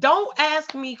dates. Don't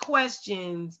ask me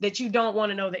questions that you don't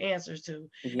want to know the answers to.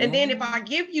 Yeah. And then if I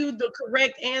give you the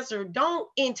correct answer, don't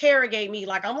interrogate me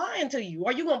like I'm lying to you.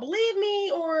 Are you gonna believe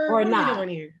me or what not? Are we doing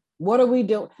here? What are we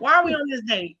doing? Why are we on this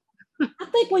date? I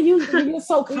think when you're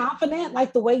so confident,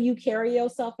 like the way you carry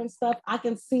yourself and stuff, I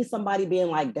can see somebody being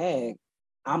like, "Dang,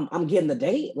 I'm getting the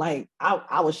date." Like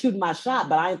I was shooting my shot,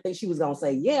 but I didn't think she was gonna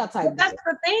say yeah type. But that's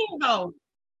the thing, though.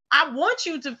 I want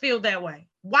you to feel that way.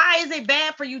 Why is it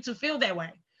bad for you to feel that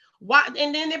way? Why?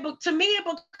 And then to me, it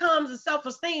becomes a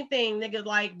self-esteem thing, nigga.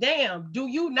 Like, damn, do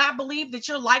you not believe that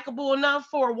you're likable enough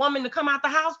for a woman to come out the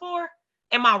house for?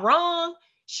 Am I wrong?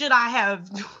 Should I have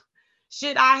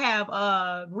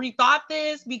rethought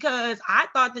this? Because I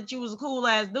thought that you was a cool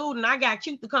ass dude and I got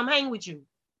cute to come hang with you.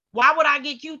 Why would I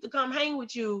get cute to come hang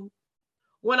with you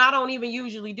when I don't even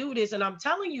usually do this? And I'm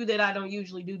telling you that I don't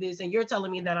usually do this, and you're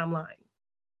telling me that I'm lying.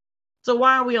 So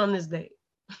why are we on this date?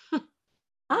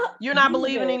 You're not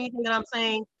believing anything that I'm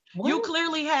saying. What? You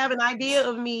clearly have an idea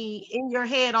of me in your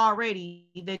head already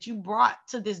that you brought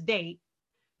to this date.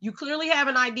 You clearly have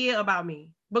an idea about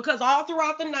me because all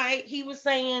throughout the night, he was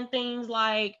saying things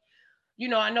like, you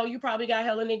know, I know you probably got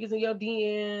hella niggas in your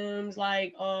DMs,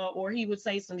 like, or he would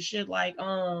say some shit like,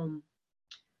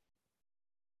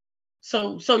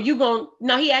 so you gon'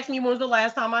 now he asked me when was the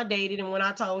last time I dated, and when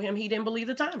I told him, he didn't believe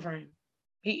the time frame.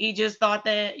 He just thought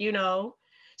that, you know,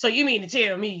 so you mean to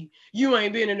tell me you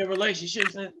ain't been in a relationship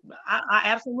since? I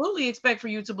absolutely expect for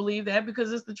you to believe that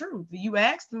because it's the truth. You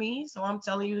asked me, so I'm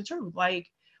telling you the truth. Like,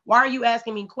 why are you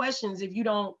asking me questions if you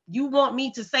want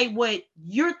me to say what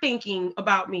you're thinking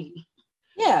about me?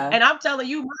 Yeah. And I'm telling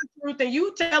you my truth and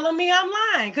you telling me I'm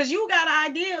lying because you got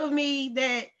an idea of me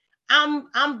that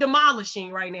I'm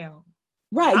demolishing right now.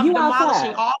 Right. I'm you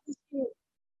demolishing outside. all this shit.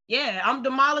 Yeah, I'm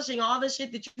demolishing all the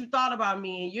shit that you thought about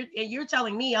me, and you're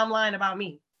telling me I'm lying about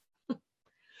me.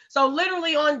 So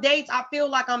literally on dates, I feel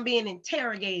like I'm being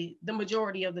interrogated the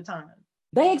majority of the time.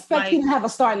 They expect you to have a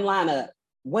starting lineup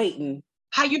waiting.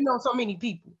 How you know so many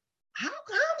people? How I'm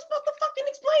supposed to fucking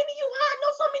explain to you how I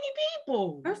know so many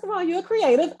people? First of all, you're a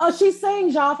creative. Oh, she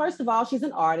sings, y'all. First of all, she's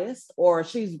an artist, or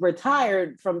she's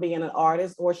retired from being an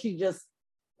artist, or she just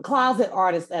closet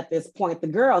artist at this point. The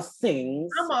girl sings.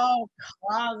 I'm all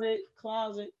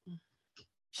closet.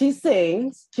 She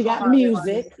sings. She got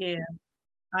music. Yeah,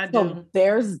 I do. So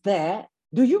there's that.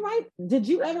 Did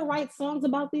you ever write songs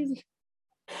about these?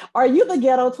 Are you the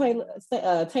ghetto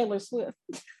Taylor Swift?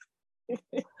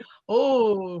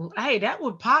 Oh, hey, that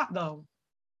would pop though.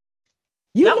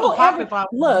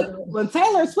 Look, when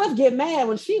Taylor Swift get mad,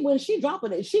 when she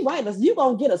dropping it, she writing us, you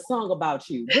gonna get a song about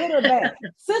you, good or bad.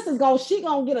 She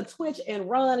gonna get a twitch and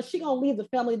run. She gonna leave the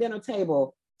family dinner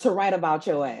table to write about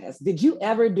your ass. Did you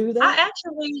ever do that? I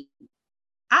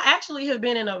actually have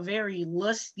been in a very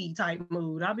lusty type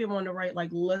mood. I've been wanting to write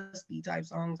like lusty type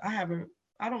songs. I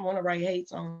don't want to write hate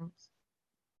songs.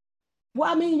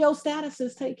 Well, I mean, your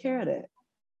statuses take care of that.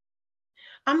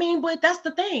 I mean, but that's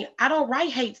the thing. I don't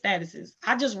write hate statuses.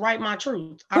 I just write my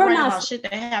truth. I write about shit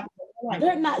that happened.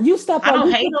 They're not. You step on.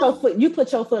 You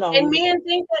put your foot on. And men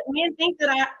think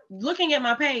that looking at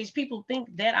my page, people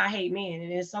think that I hate men,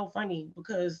 and it's so funny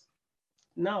because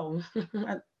no,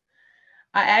 I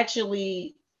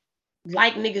actually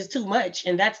like niggas too much,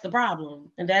 and that's the problem,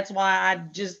 and that's why I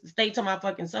just stay to my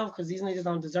fucking self because these niggas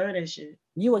don't deserve that shit.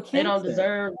 They don't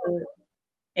deserve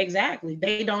exactly.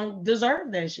 They don't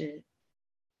deserve that shit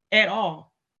at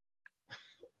all.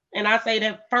 And I say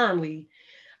that firmly.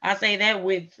 I say that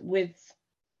with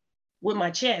my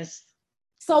chest.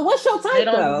 So what's your type? They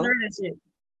don't deserve that shit.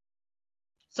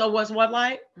 So what's what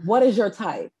like? What is your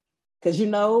type? Because you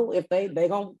know if they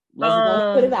gonna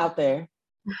put it out there.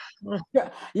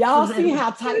 Y'all see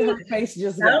how tight her face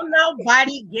just got. Don't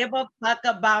nobody give a fuck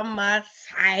about my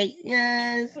type.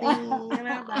 Yes. Nobody give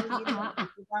a fuck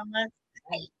about my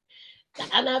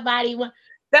type. Nobody want.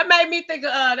 That made me think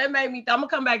of I'm gonna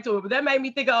come back to it, but that made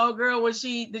me think of old girl when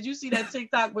did you see that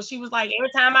TikTok where she was like, every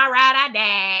time I ride, I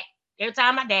die. Every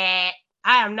time I die.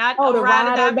 I am not a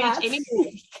ride or die bitch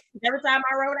anymore. Every time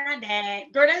I rode, I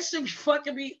died. Girl, that should be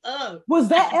fucking me up. Was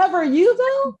that ever you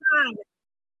though?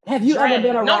 Have you ever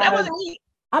been a ride? No, that wasn't me.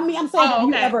 I mean, I'm saying, have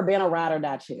you ever been a ride or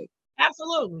die chick?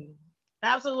 Absolutely.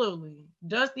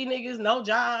 Dusty niggas, no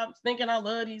jobs, thinking I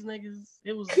love these niggas.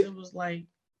 It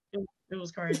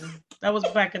was crazy. That was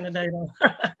back in the day though.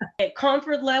 At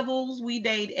comfort levels, we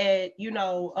date at,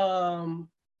 I'm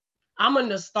a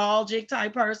nostalgic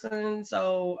type person,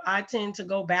 so I tend to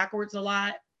go backwards a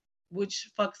lot. which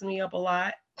fucks me up a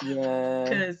lot. Yeah,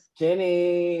 Because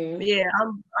Jenny. yeah,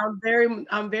 I'm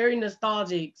very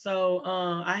nostalgic. So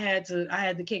I had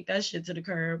to kick that shit to the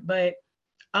curb. But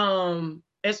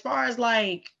as far as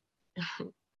like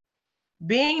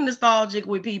being nostalgic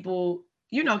with people,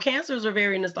 you know, cancers are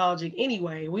very nostalgic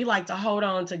anyway. We like to hold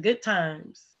on to good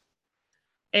times.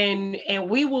 And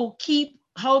we will keep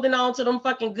holding on to them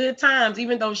fucking good times,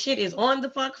 even though shit is on the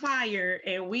fuck fire,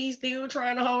 and we still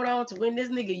trying to hold on to when this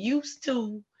nigga used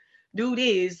to do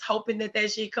this, hoping that that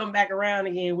shit come back around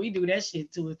again. We do that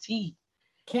shit to a T.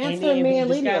 Cancer And then we men,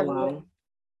 leave me discover, alone.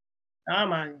 oh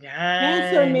my God.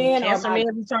 Cancer men Cancer are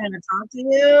men be trying to talk to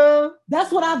you.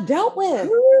 That's what I've dealt with.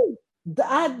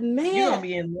 Man. You're gonna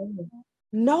be in love.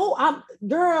 No,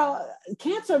 girl,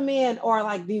 cancer men are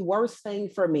like the worst thing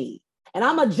for me. And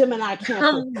I'm a Gemini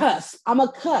Cancer cusp. I'm a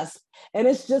cusp. And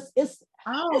it's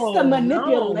the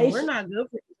manipulation. No, we're not good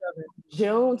for each other.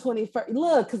 June 21st.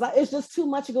 Look, because it's just too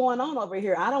much going on over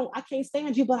here. I can't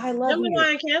stand you, but I love you.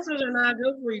 Gemini and Cancers are not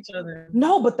good for each other.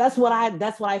 No, but that's what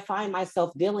I find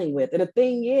myself dealing with. And the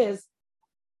thing is,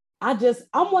 I'm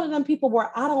one of them people where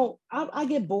I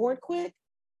get bored quick.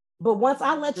 But once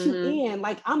I let you in,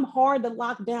 like I'm hard to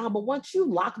lock down. But once you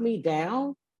lock me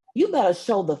down, you better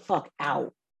show the fuck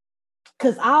out.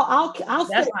 Cause I'll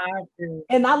That's how I feel.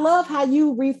 And I love how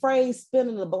you rephrase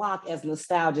spinning the block as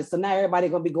nostalgic. So now everybody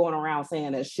gonna be going around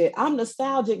saying that shit. I'm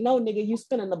nostalgic. No, nigga, you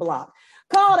spinning the block.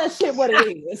 Call that shit what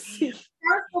it is.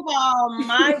 First of all,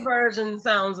 my version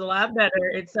sounds a lot better.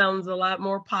 It sounds a lot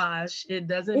more posh. It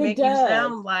doesn't make you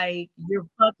sound like you're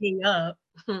fucking up.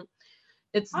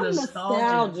 It's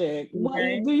nostalgic.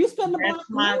 Okay? Do you spend the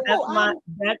block?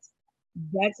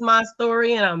 That's my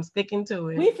story, and I'm sticking to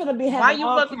it. We finna be having Why you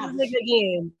fucking this nigga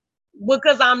again?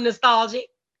 Because I'm nostalgic.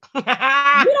 You don't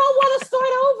want to start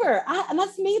over. And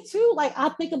that's me too. Like I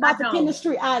think about the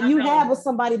chemistry you have with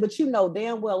somebody, but you know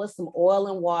damn well it's some oil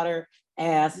and water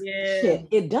ass shit.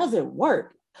 It doesn't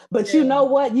work. But you know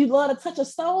what? You love to touch a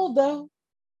stove though.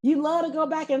 You love to go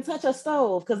back and touch a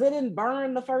stove because it didn't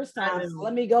burn the first time. So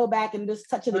let me go back and just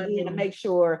touch it again to make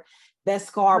sure that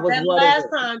scar was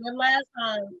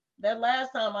that last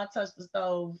time I touched the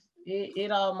stove,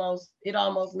 it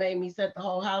almost made me set the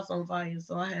whole house on fire.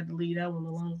 So I had to leave that one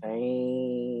alone.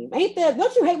 Ain't that?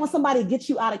 Don't you hate when somebody gets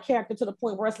you out of character to the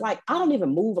point where it's like I don't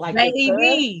even move like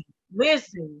baby?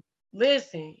 Listen.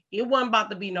 It wasn't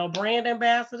about to be no brand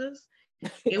ambassadors.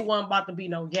 It wasn't about to be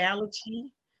no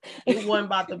galaxy. It wasn't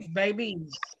about the baby.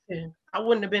 I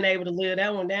wouldn't have been able to live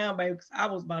that one down, baby, because I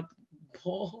was about to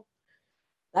pull.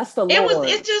 That's the Lord.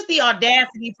 It's just the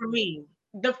audacity for me.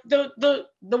 The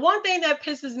one thing that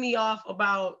pisses me off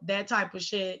about that type of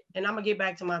shit, and I'm gonna get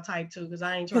back to my type too, because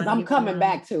I ain't trying. Because I'm coming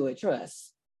back to it.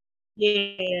 Trust.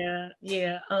 Yeah.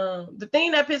 The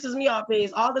thing that pisses me off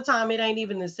is all the time it ain't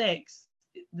even the sex.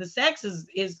 The sex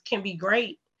can be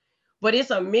great, but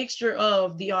it's a mixture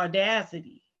of the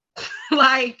audacity.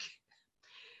 Like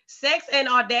sex and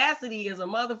audacity is a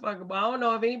motherfucker, but I don't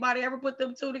know if anybody ever put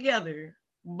them two together.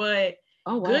 But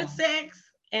good sex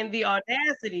and the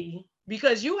audacity,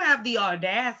 because you have the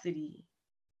audacity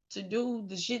to do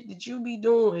the shit that you be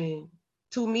doing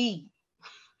to me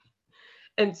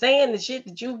and saying the shit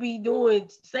that you be doing,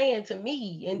 saying to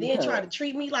me, and then try to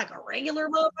treat me like a regular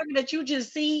motherfucker that you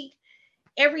just see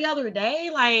every other day.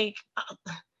 Like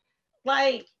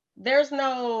there's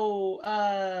no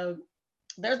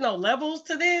levels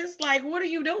to this. Like, what are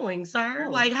you doing, sir?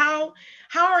 Like, how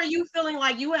are you feeling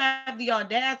like you have the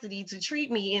audacity to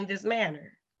treat me in this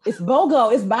manner? It's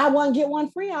BOGO. It's buy one, get one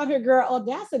free out here, girl.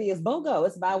 Audacity is BOGO.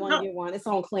 It's buy one, get one. It's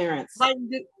on clearance. Like,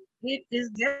 it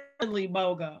is definitely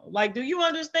BOGO. Like, do you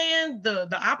understand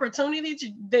the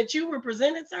opportunity that you were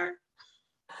presented, sir?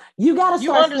 You got to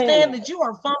You understand that you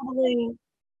are fumbling.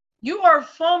 You are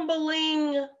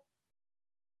fumbling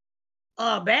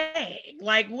a bag.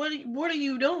 Like, what are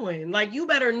you doing? Like, you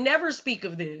better never speak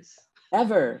of this.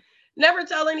 Ever. Never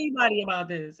tell anybody about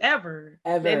this. Ever.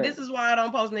 And this is why I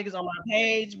don't post niggas on my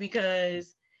page,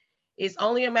 because it's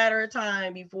only a matter of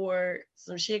time before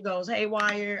some shit goes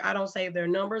haywire. I don't save their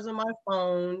numbers in my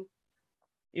phone.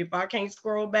 If I can't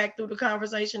scroll back through the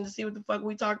conversation to see what the fuck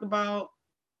we talked about,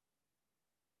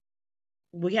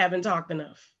 we haven't talked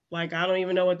enough. Like, I don't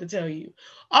even know what to tell you.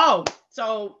 Oh,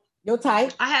 so your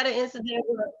type. I had an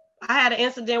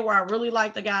incident where I really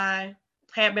liked the guy,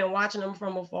 had been watching him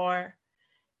from afar.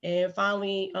 And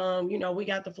finally, we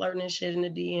got the flirting and shit in the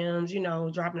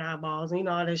DMs, dropping eyeballs, and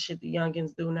all that shit the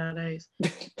youngins do nowadays.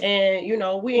 And,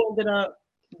 we ended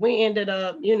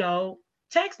up,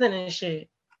 texting and shit.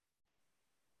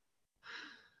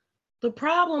 The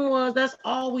problem was that's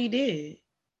all we did.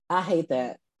 I hate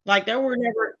that. Like there were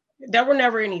there were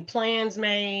never any plans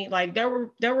made. Like there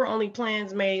were only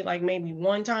plans made like maybe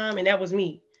one time, and that was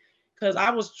me. Because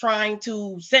I was trying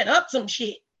to set up some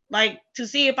shit, like to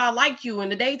see if I like you in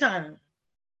the daytime.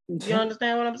 You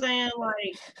understand what I'm saying?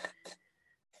 Like,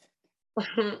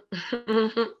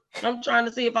 I'm trying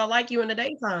to see if I like you in the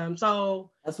daytime. So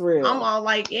that's real. I'm all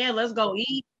like, yeah, let's go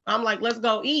eat. I'm like, let's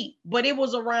go eat. But it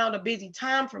was around a busy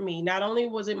time for me. Not only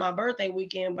was it my birthday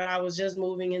weekend, but I was just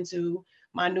moving into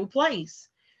my new place.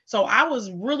 So I was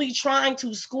really trying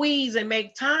to squeeze and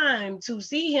make time to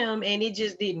see him, and it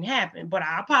just didn't happen. But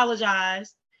I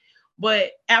apologized.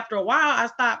 But after a while, I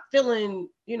stopped feeling,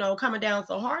 coming down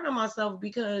so hard on myself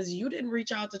because you didn't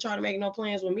reach out to try to make no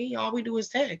plans with me. All we do is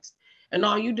text. And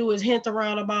all you do is hint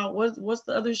around about what's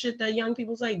the other shit that young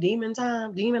people say? Demon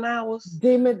time, demon hours.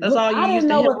 That's all you I didn't used to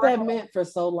know hint what that meant for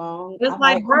so long. It's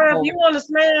like, bro, if you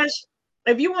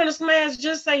want to smash,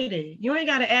 just say that. You ain't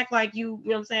got to act like you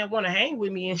know what I'm saying, want to hang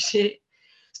with me and shit.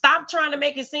 Stop trying to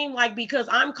make it seem like because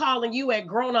I'm calling you at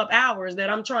grown-up hours that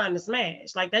I'm trying to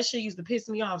smash. Like that shit used to piss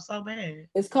me off so bad.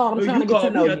 It's called I'm trying to get to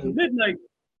know you. Midnight.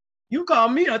 You call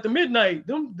me at the midnight.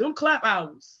 Them clap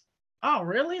hours. Oh,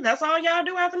 really? That's all y'all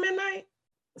do after midnight?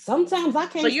 Sometimes I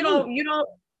can't.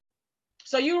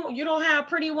 So you don't have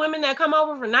pretty women that come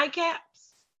over for nightcaps?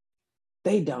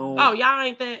 They don't. Oh, y'all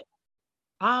ain't that.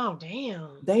 Oh,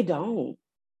 damn. They don't.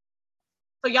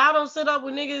 So y'all don't sit up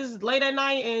with niggas late at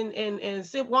night and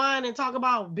sip wine and talk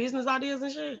about business ideas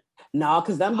and shit? No,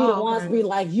 because them be the ones be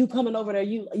like, you coming over there,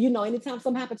 you know, anytime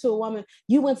something happened to a woman,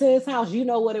 you went to his house, you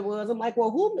know what it was. I'm like,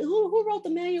 well, who wrote the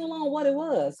manual on what it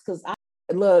was? Because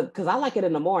I like it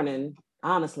in the morning.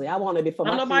 Honestly, I want it before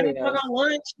my nobody talk on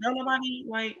lunch. No nobody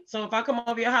like. So if I come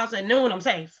over your house at noon, I'm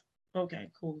safe. Okay,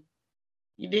 cool.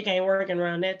 Your dick ain't working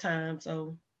around that time,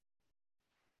 so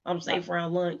I'm safe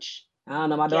around lunch. I don't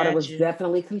know. My daughter was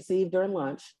definitely conceived during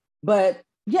lunch, but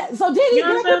yeah. So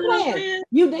Jenni,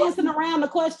 you dancing around the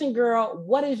question, girl.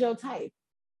 What is your type?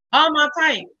 Oh, my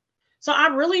type. So I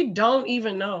really don't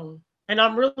even know, and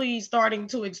I'm really starting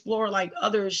to explore like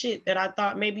other shit that I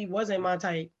thought maybe wasn't my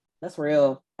type. That's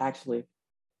real, actually.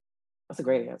 That's a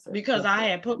great answer. Because I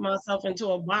had put myself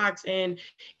into a box, and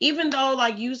even though,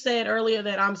 like you said earlier,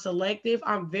 that I'm selective,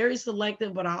 I'm very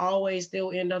selective, but I always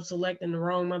still end up selecting the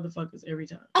wrong motherfuckers every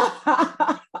time.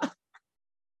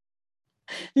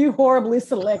 You horribly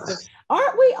selective.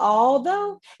 Aren't we all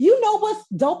though? You know what's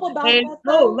dope about that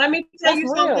though? Let me tell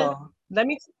you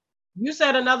something. You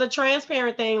said another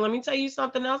transparent thing. Let me tell you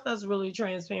something else that's really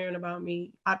transparent about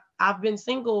me. I've been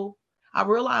single. I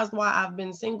realized why I've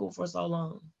been single for so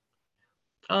long.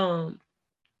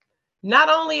 Not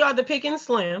only are the pickings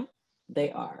slim,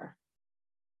 they are.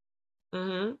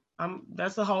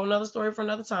 That's a whole nother story for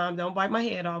another time. Don't bite my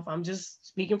head off. I'm just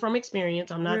speaking from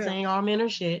experience. I'm not saying all men are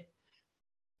shit,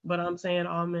 but I'm saying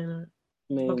all men are.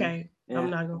 Okay, I'm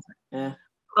not gonna say.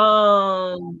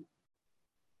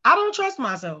 I don't trust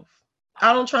myself.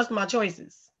 I don't trust my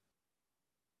choices.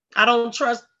 I don't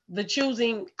trust the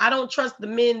choosing. I don't trust the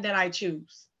men that I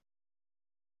choose.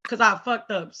 Because I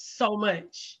fucked up so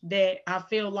much that I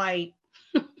feel like,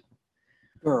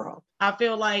 girl, I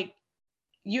feel like,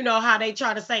 you know how they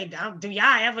try to say, do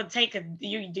y'all ever take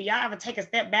a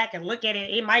step back and look at it?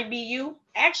 It might be you.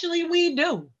 Actually, we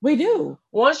do. We do.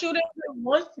 Once you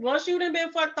done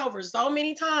been fucked over so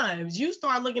many times, you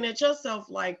start looking at yourself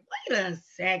like, wait a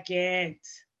second.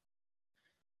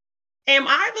 Am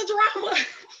I the drama?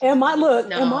 Am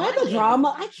I the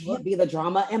drama? I can't be the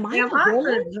drama. Am I the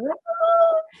villain?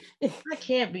 I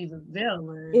can't be the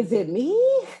villain. Is it me?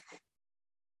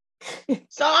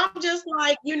 So I'm just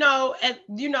like, and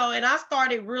I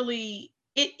started really,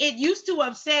 it used to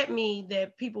upset me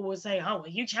that people would say, oh, well,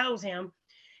 you chose him.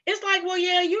 It's like, well,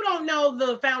 yeah, you don't know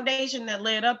the foundation that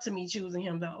led up to me choosing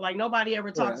him though. Like nobody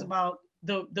ever talks about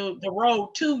the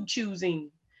road to choosing.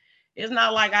 It's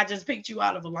not like I just picked you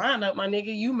out of a lineup, my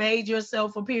nigga. You made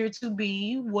yourself appear to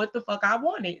be what the fuck I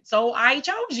wanted. So I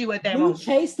chose you at that moment. You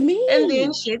chased me. And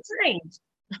then shit changed.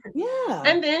 Yeah.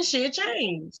 And then shit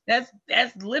changed. That's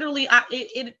literally,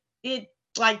 it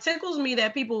like tickles me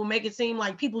that people make it seem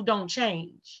like people don't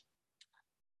change.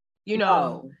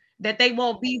 That they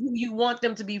won't be who you want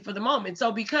them to be for the moment.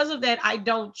 So because of that, I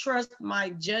don't trust my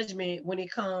judgment when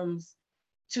it comes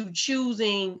to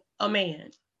choosing a man.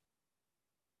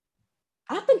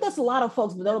 I think that's a lot of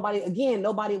folks, but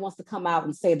nobody wants to come out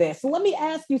and say that. So let me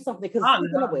ask you something, because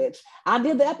speaking of which, I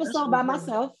did the episode by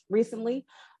myself recently.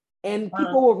 And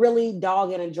people were really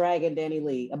dogging and dragging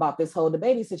DaniLeigh about this whole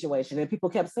DaBaby situation. And people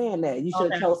kept saying that you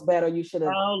should have chose better. You should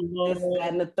have this, that,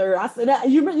 and the third. I said that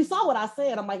you really saw what I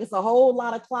said. I'm like, it's a whole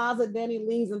lot of closet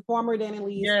DaniLeighs and former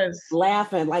DaniLeighs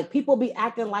laughing. Like people be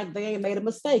acting like they ain't made a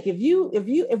mistake. If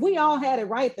we all had it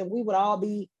right, then we would all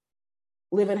be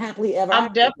living happily ever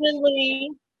after.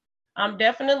 I'm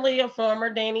definitely a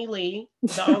former DaniLeigh.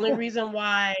 The only reason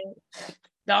why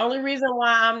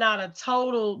I'm not a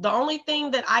total, the only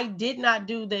thing that I did not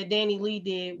do that DaniLeigh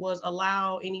did was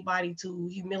allow anybody to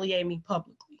humiliate me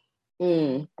publicly.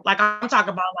 Like I'm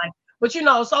talking about like, but you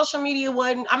know, social media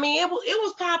wasn't, I mean, it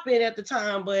was popping at the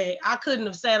time, but I couldn't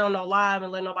have sat on no live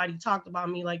and let nobody talk about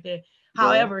me like that. Yeah.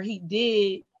 However, he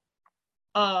did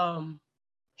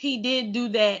do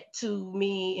that to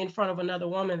me in front of another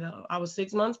woman though. I was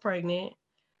 6 months pregnant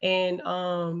and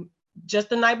just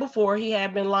the night before, he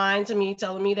had been lying to me,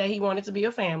 telling me that he wanted to be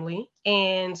a family.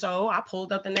 And so I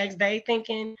pulled up the next day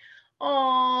thinking,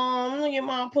 oh, look at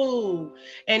my poo.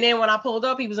 And then when I pulled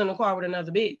up, he was in the car with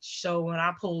another bitch. So when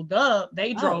I pulled up,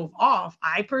 they drove off.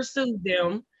 I pursued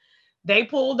them. They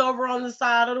pulled over on the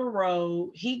side of the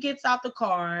road. He gets out the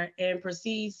car and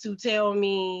proceeds to tell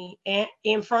me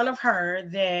in front of her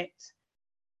that,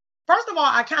 first of all,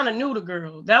 I kind of knew the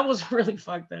girl. That was really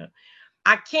fucked up.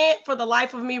 I can't for the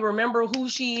life of me remember who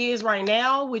she is right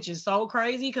now, which is so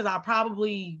crazy because I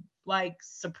probably like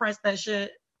suppressed that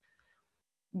shit.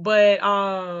 But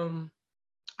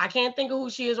I can't think of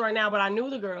who she is right now, but I knew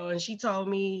the girl and she told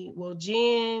me, well,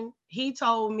 Jen, he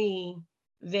told me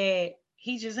that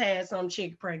he just had some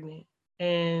chick pregnant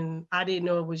and I didn't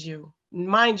know it was you.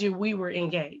 Mind you, we were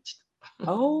engaged.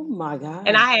 Oh my God.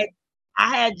 And I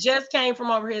had just came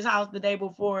from over his house the day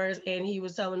before and he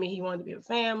was telling me he wanted to be a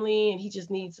family and he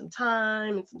just needs some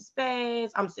time and some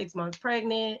space. I'm 6 months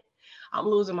pregnant. I'm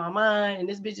losing my mind. And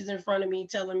this bitch is in front of me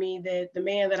telling me that the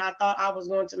man that I thought I was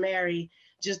going to marry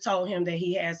just told him that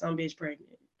he had some bitch pregnant.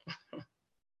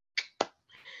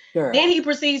 Sure. Then he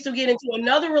proceeds to get into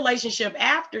another relationship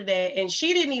after that. And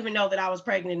she didn't even know that I was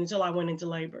pregnant until I went into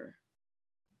labor.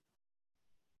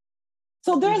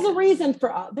 So there's a reason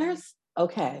for,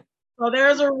 okay. So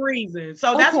there's a reason.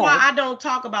 So that's why I don't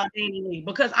talk about DaniLeigh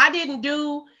because I didn't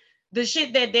do the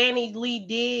shit that DaniLeigh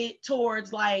did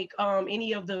towards like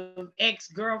any of the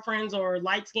ex-girlfriends or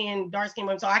light-skinned, dark-skinned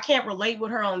women. So I can't relate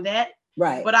with her on that.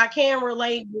 Right. But I can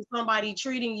relate with somebody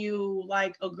treating you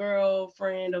like a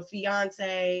girlfriend, a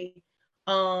fiance,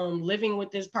 living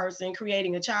with this person,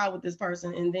 creating a child with this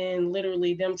person, and then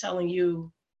literally them telling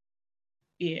you,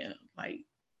 yeah, like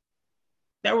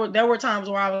there were times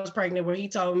where I was pregnant where he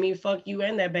told me, fuck you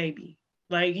and that baby.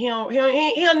 Like he'll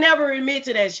never admit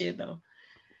to that shit though.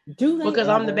 Because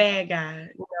I'm the bad guy.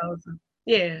 You know?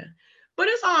 Yeah. But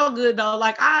it's all good though.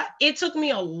 Like it took me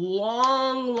a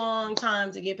long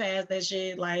time to get past that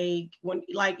shit.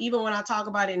 Even when I talk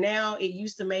about it now, it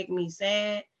used to make me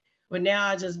sad. But now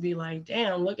I just be like,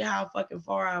 damn, look at how fucking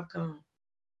far I've come.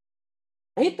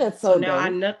 Ain't that so now I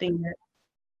nothing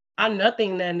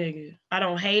that nigga. I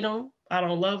don't hate him. I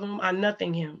don't love him. I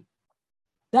nothing him.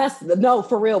 That's no,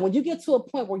 for real. When you get to a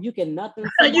point where you can nothing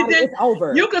somebody, it's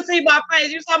over. You can see my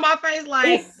face. You saw my face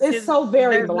like it's so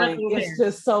very blank. It's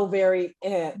just so very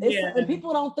and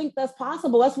people don't think that's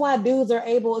possible. That's why dudes are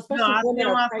able, especially women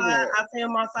are pregnant. I see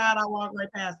on my side, I walk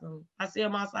right past them.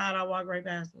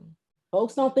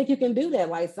 Folks don't think you can do that.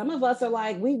 Like some of us are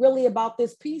like, we really about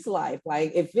this peace life.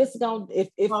 Like if it's gonna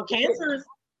cancers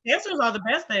are the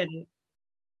best at it.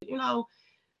 You know,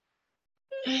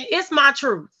 it's my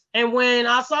truth. And when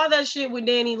I saw that shit with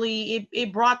DaniLeigh,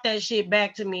 it brought that shit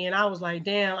back to me. And I was like,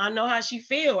 damn, I know how she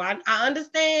feel. I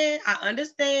understand.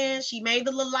 She made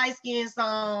the little light skin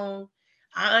song.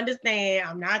 I understand.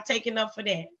 I'm not taking up for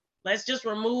that. Let's just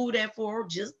remove that for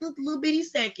just a little bitty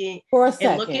second.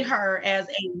 And look at her as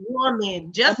a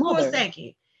woman, just for a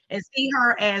second. And see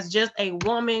her as just a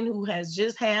woman who has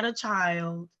just had a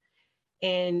child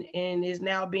and is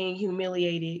now being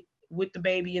humiliated with the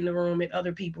baby in the room and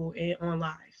other people on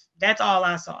live. That's all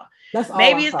I saw.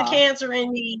 Maybe it's the cancer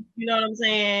in me, you know what I'm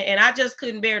saying? And I just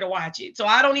couldn't bear to watch it. So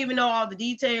I don't even know all the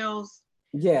details.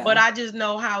 Yeah. But I just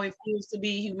know how it feels to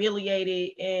be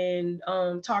humiliated and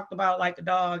talked about like a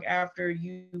dog after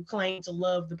you claim to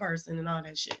love the person and all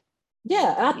that shit.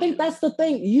 Yeah, and I think that's the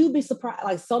thing. You'd be surprised.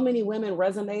 Like so many women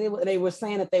resonated with it. They were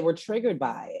saying that they were triggered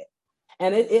by it.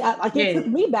 And it took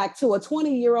me back to a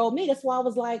 20-year-old me. That's why I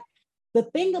was like, the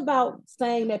thing about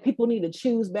saying that people need to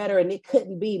choose better and it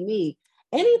couldn't be me.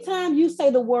 Anytime you say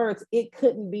the words, it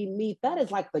couldn't be me, that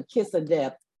is like the kiss of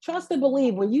death. Trust and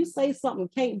believe when you say something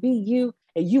can't be you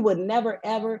and you would never,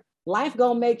 ever, life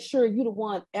gonna make sure you the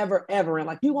one ever, and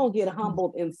like you gonna get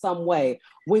humbled in some way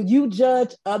when you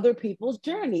judge other people's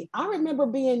journey. I remember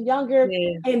being younger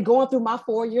and going through my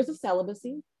 4 years of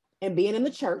celibacy and being in the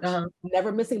church,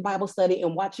 never missing Bible study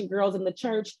and watching girls in the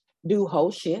church do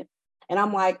whole shit. And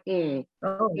I'm like,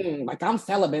 like I'm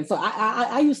celibate. So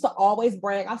I used to always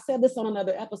brag. I said this on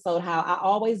another episode, how I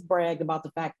always bragged about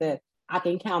the fact that I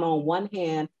can count on one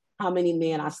hand how many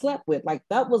men I slept with. Like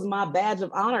that was my badge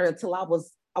of honor until I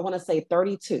was, I want to say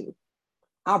 32.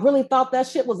 I really thought that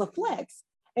shit was a flex.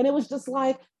 And it was just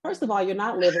like, first of all, you're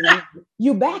not living.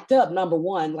 You backed up, number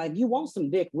one. Like you want some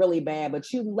dick really bad,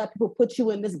 but you let people put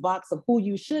you in this box of who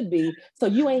you should be. So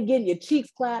you ain't getting your cheeks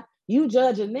clapped. You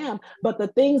judging them. But the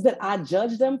things that I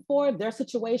judge them for, their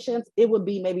situations, it would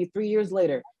be maybe 3 years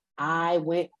later. I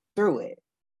went through it.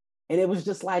 And it was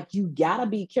just like, you gotta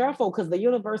be careful because the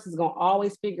universe is gonna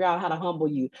always figure out how to humble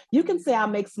you. You can say I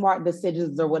make smart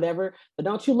decisions or whatever, but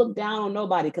don't you look down on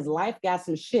nobody because life got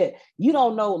some shit. You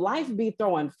don't know, life be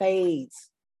throwing fades.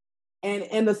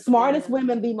 And the smartest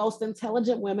women, the most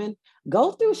intelligent women,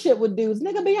 go through shit with dudes.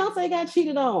 Nigga, Beyonce got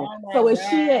cheated on. So is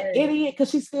she an idiot because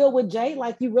she's still with Jay?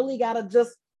 Like you really gotta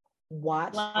just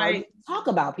watch how you talk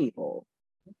about people.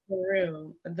 For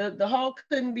real. The whole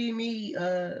couldn't be me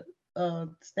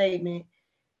statement,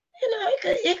 you know,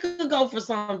 it could go for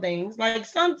some things. Like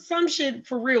some shit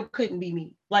for real couldn't be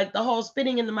me. Like the whole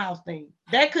spitting in the mouth thing.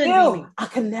 That couldn't be me. I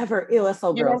could never. Ew, that's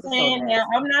so gross. You know what I'm saying? Now,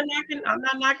 I'm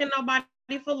not knocking nobody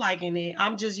for liking it.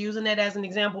 I'm just using that as an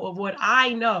example of what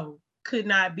I know could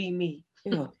not be me.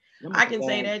 Ew, I can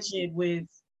say that shit with,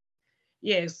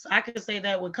 yes, I can say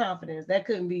that with confidence. That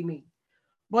couldn't be me.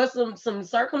 But some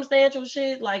circumstantial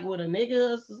shit, like with a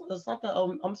nigga or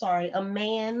something, I'm sorry, a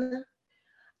man,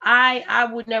 I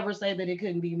would never say that it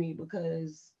couldn't be me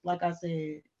because, like I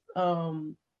said,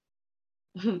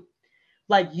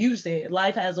 like you said,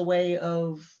 life has a way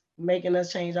of making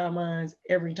us change our minds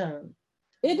every time.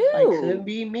 It do. Like, couldn't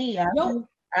be me. I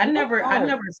never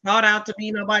sought out to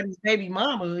be nobody's baby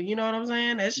mama. You know what I'm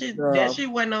saying? That shit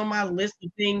wasn't on my list of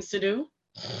things to do.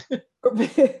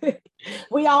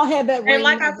 We all had that. And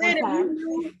like I said,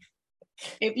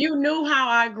 if you knew how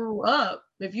I grew up,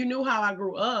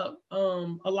 a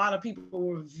lot of people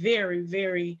were very,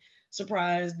 very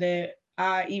surprised that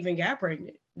I even got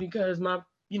pregnant because my,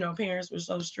 parents were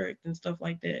so strict and stuff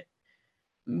like that.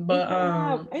 But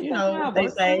what they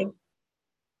say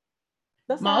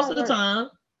most of the time.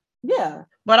 Yeah.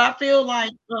 But I feel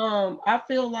like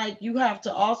you have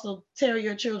to also tell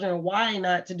your children why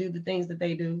not to do the things that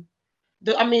they do.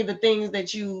 The things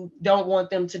that you don't want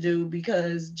them to do,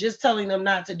 because just telling them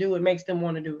not to do it makes them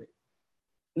want to do it.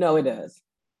 No, it does.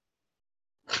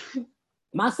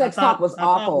 My sex talk was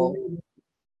awful.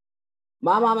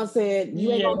 My mama said,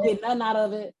 you ain't gonna get nothing out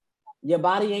of it. Your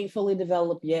body ain't fully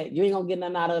developed yet. You ain't gonna get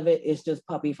nothing out of it. It's just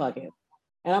puppy fucking.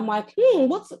 And I'm like,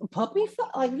 what's puppy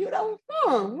fuck? Like, what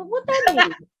that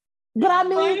mean? But I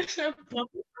mean,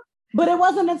 but it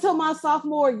wasn't until my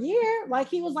sophomore year, like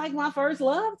he was like my first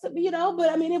love, but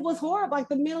I mean, it was horrible. Like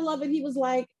the middle of it, he was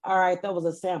like, all right, that was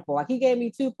a sample. Like he gave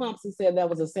me 2 pumps and said that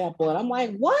was a sample. And I'm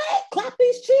like, what? Clap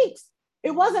these cheeks.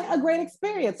 It wasn't a great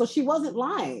experience. So she wasn't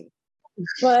lying.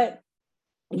 But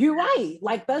you're right.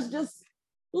 Like that's just,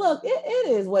 look, it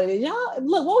is what it is. Y'all,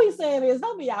 look, what we saying is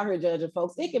don't be out here judging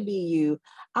folks. It can be you.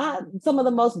 Some of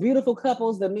the most beautiful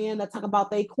couples, the men that talk about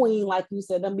they queen, like you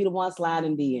said, them be the ones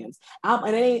sliding DMs.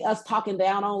 And it ain't us talking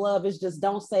down on love. It's just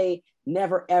don't say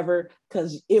never ever,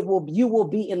 because you will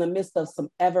be in the midst of some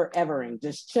evering.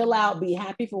 Just chill out, be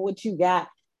happy for what you got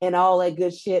and all that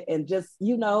good shit, and just,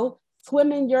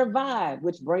 swim in your vibe,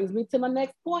 which brings me to my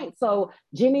next point. So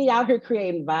Jenni out here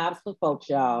creating vibes for folks,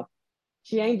 y'all.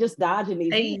 She ain't just dodging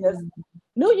these. Hey.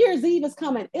 New Year's Eve is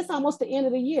coming. It's almost the end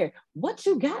of the year. What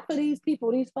you got for these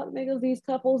people, these fuck niggas, these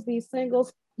couples, these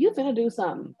singles? You finna do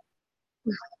something.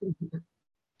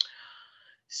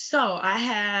 So I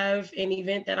have an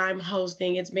event that I'm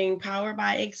hosting. It's being powered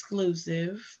by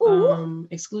XSKLOOSIV.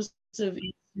 XSKLOOSIV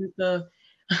is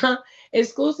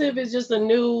XSKLOOSIV is just a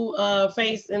new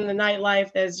face in the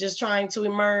nightlife that's just trying to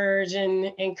emerge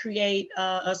and create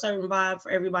a certain vibe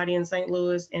for everybody in St.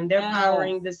 Louis. And they're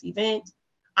powering this event.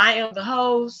 I am the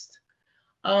host.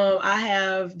 I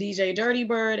have DJ Dirty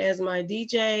Bird as my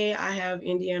DJ. I have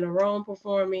Indiana Rome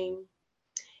performing.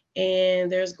 And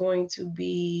there's going to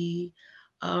be,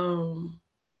 I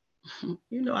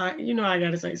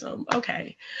gotta say something.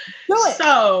 Okay. Do it.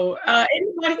 So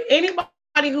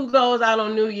anybody who goes out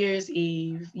on New Year's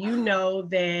Eve,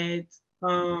 that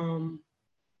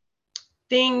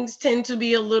things tend to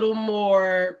be a little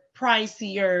more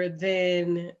pricier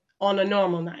than on a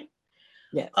normal night.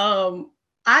 Yes.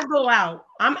 I go out.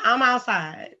 I'm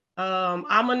outside.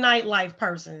 I'm a nightlife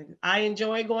person. I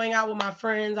enjoy going out with my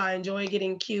friends. I enjoy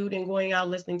getting cute and going out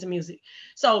listening to music.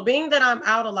 So being that I'm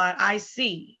out a lot, I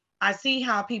see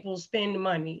how people spend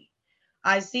money.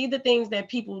 I see the things that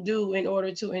people do in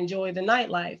order to enjoy the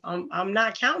nightlife. I'm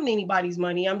not counting anybody's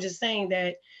money. I'm just saying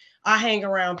that I hang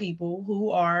around people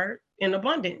who are in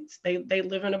abundance. They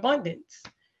live in abundance.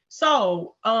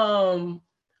 So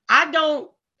I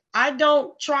don't I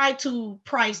don't try to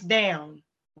price down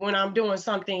when I'm doing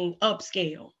something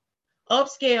upscale.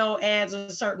 Upscale adds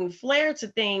a certain flair to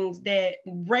things that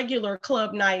regular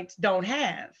club nights don't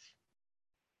have.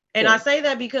 And I say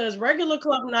that because regular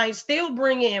club nights still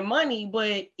bring in money,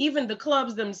 but even the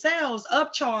clubs themselves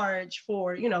upcharge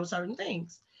for, certain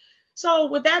things. So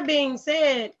with that being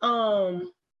said,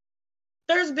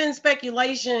 there's been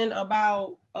speculation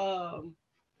about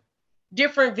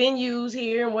different venues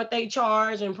here and what they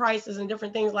charge and prices and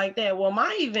different things like that. Well,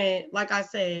 my event, like I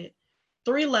said,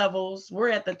 3 levels. We're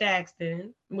at the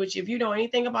Thaxton, which if you know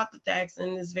anything about the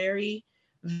Thaxton, is very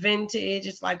vintage.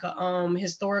 It's like a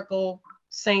historical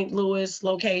St. Louis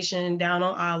location down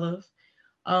on Olive.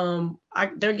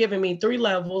 They're giving me 3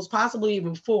 levels, possibly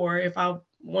even 4 if I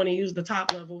want to use the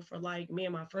top level for like me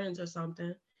and my friends or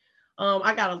something.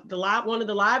 I got one of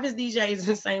the livest DJs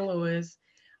in St. Louis.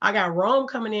 I got Rome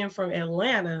coming in from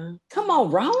Atlanta. Come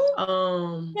on,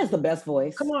 Rome. He has the best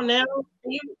voice. Come on now.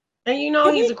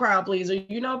 And he's a crowd pleaser.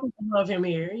 People love him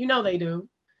here. They do.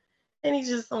 And he's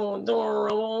just so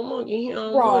adorable.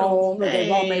 Wrong.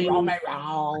 Why we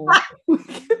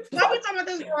talking about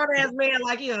this grown ass man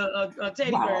like he a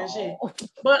teddy bear and shit?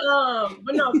 But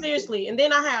no, seriously. And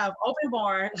then I have open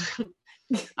bar.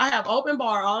 I have open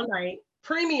bar all night.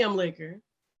 Premium liquor.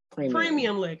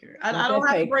 Premium liquor. I don't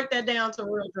have to break that down to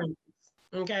real drinks.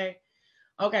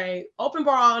 Okay. Open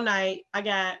bar all night. I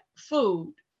got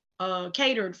food,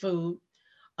 catered food,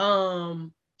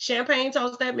 champagne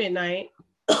toast at midnight,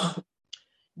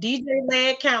 DJ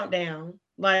led countdown.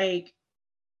 Like,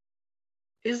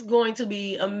 it's going to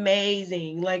be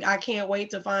amazing. Like, I can't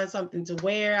wait to find something to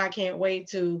wear. I can't wait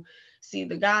to see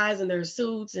the guys in their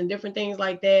suits and different things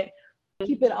like that.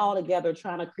 Keep it all together,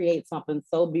 trying to create something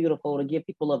so beautiful to give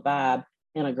people a vibe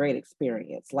and a great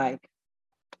experience.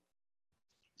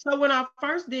 So when I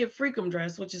first did Freakum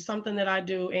Dress, which is something that I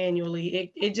do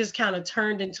annually, it just kind of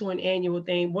turned into an annual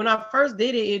thing. When I first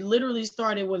did it, it literally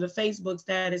started with a Facebook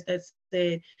status that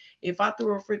said, if I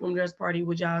threw a Freakum Dress party,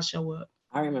 would y'all show up?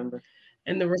 I remember.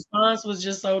 And the response was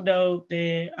just so dope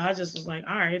that I just was like,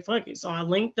 all right, fuck it. So I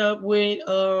linked up with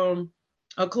a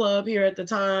club here at the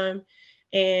time.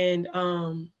 And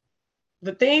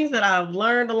the things that I've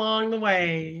learned along the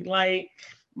way, like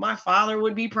my father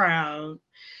would be proud.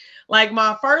 Like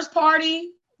my first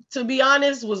party, to be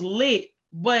honest, was lit,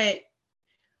 but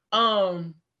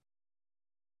how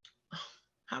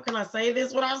can I say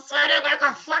this without sounding like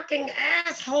a fucking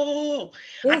asshole?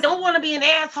 I don't want to be an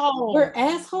asshole. We're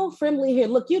asshole friendly here.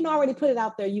 Look, you already put it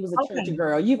out there. You was a church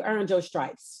girl. You've earned your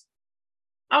stripes.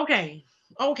 Okay.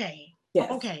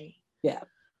 Yes. Okay. Yeah.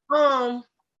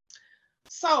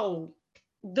 So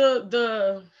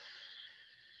the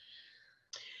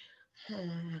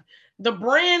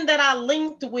brand that I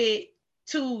linked with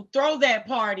to throw that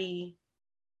party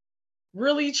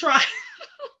really tried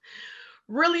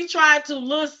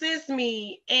to assist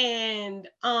me and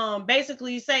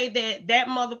basically say that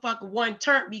motherfucker wasn't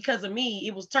turned because of me.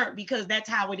 It was turned because that's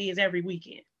how it is every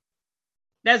weekend.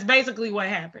 That's basically what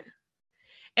happened.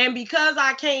 And because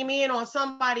I came in on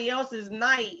somebody else's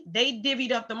night, they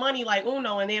divvied up the money like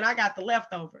Uno, and then I got the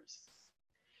leftovers.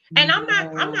 And I'm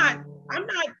not,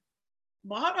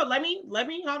 but hold on, let me,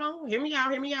 hold on, hear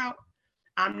me out.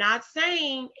 I'm not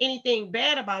saying anything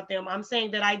bad about them. I'm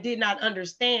saying that I did not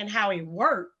understand how it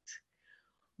worked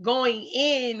going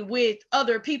in with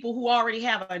other people who already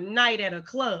have a night at a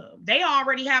club. They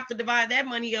already have to divide that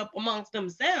money up amongst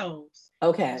themselves.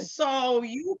 Okay. So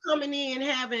you coming in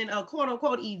having a quote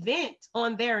unquote event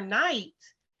on their night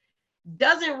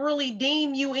doesn't really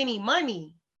deem you any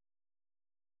money.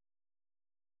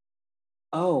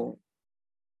 Oh.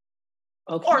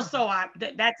 Okay. Or so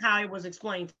that's how it was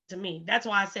explained to me. That's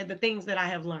why I said the things that I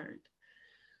have learned.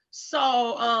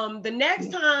 So the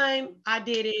next time I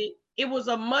did it, it was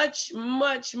a much,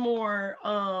 much more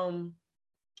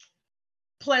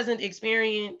pleasant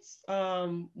experience.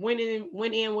 Went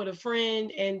in with a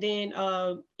friend, and then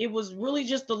it was really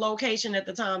just the location at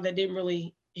the time that didn't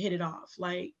really hit it off.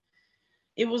 Like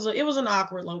it was an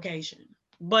awkward location.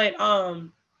 But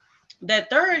that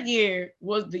third year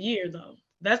was the year though.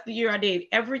 That's the year I did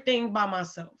everything by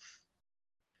myself.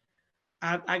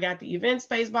 I got the event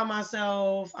space by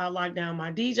myself. I locked down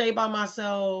my DJ by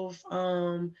myself.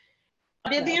 I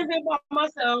did the event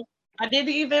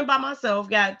by myself.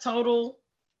 Got total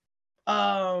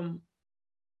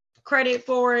credit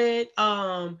for it.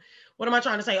 What am I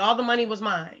trying to say? All the money was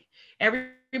mine.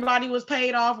 Everybody was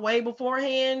paid off way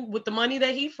beforehand. With the money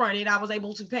that he fronted, I was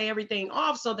able to pay everything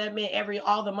off. So that meant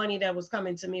all the money that was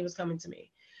coming to me was coming to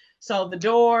me. So the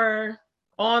door,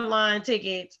 online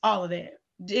tickets, all of that.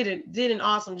 Did an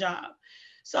awesome job.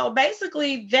 So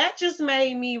basically that just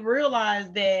made me realize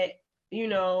that, you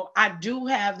know, I do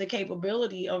have the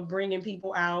capability of bringing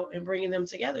people out and bringing them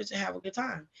together to have a good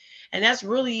time. And that's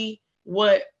really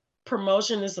what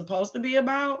promotion is supposed to be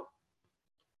about.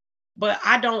 But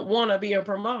I don't want to be a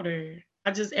promoter.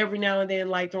 I just every now and then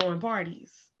like throwing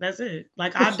parties. That's it.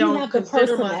 Like, but I don't have the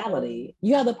personality.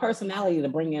 You have the personality to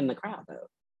bring in the crowd, though.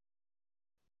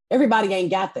 Everybody ain't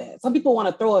got that. Some people want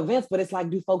to throw events, but it's like,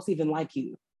 do folks even like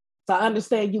you? So I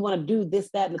understand you want to do this,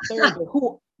 that, and the third, but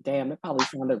who, damn, that probably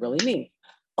sounded really mean.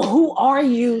 Who are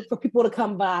you for people to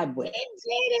come vibe with?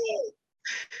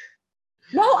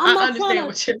 No, I'm not trying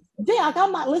to. Yeah,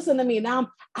 I'm not listening to me now.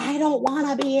 I don't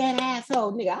want to be an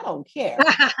asshole, nigga. I don't care.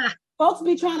 Folks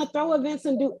be trying to throw events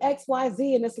and do X, Y,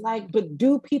 Z, and it's like, but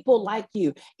do people like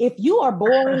you? If you are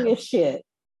boring as shit,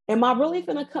 am I really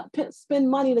gonna spend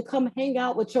money to come hang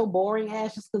out with your boring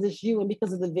ass just because it's you and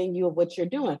because of the venue of what you're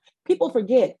doing? People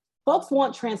forget. Folks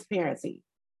want transparency.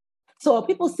 So if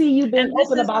people see you being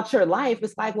open about your life,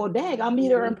 it's like, well, dang, I'll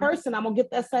meet her in person. I'm gonna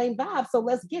get that same vibe. So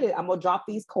let's get it. I'm gonna drop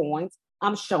these coins.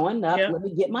 I'm showing up. Let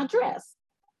me get my dress.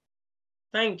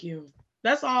 Thank you.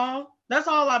 That's all. That's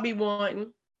all I be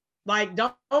wanting. Like,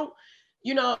 don't,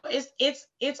 you know,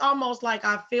 it's almost like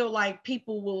I feel like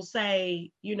people will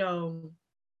say, you know,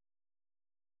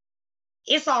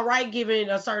 it's all right giving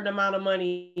a certain amount of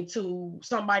money to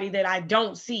somebody that I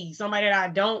don't see, somebody that I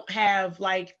don't have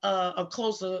like a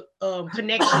closer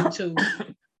connection to,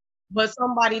 but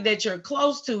somebody that you're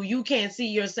close to, you can't see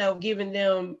yourself giving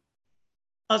them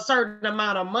a certain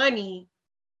amount of money.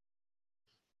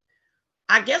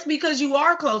 I guess because you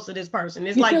are close to this person.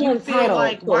 It's like you feel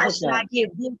like, why should I give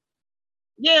this?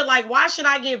 Yeah, like, why should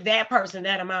I give that person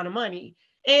that amount of money?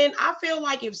 And I feel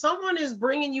like if someone is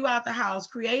bringing you out the house,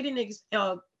 creating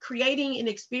an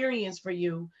experience for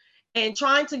you and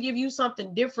trying to give you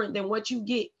something different than what you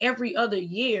get every other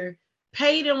year,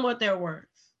 pay them what they're worth.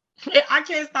 I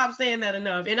can't stop saying that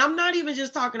enough. And I'm not even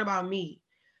just talking about me.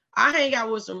 I hang out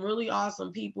with some really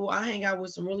awesome people. I hang out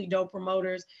with some really dope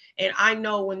promoters. And I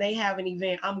know when they have an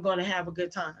event, I'm going to have a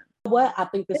good time. What I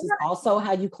think this is also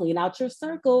how you clean out your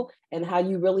circle and how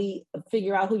you really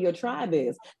figure out who your tribe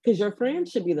is, because your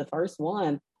friends should be the first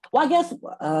one. Well, I guess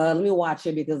let me watch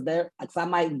it because I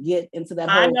might get into that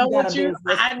whole.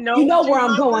 You know where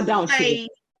I'm going, don't you?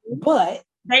 But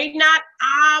they not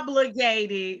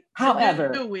obligated to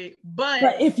do it.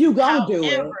 But if you gonna do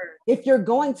it, if you're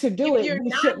going to do it,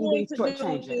 you shouldn't be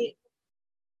shortchanging.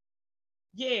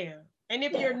 Yeah. And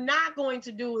if you're not going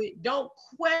to do it, don't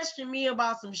question me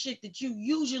about some shit that you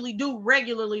usually do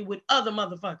regularly with other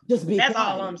motherfuckers. That's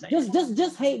all I'm saying.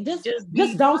 Just hate.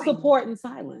 Just don't support in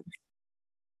silence.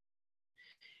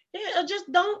 Yeah,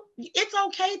 just don't. It's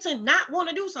okay to not want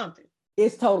to do something.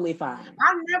 It's totally fine.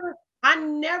 I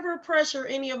never pressure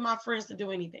any of my friends to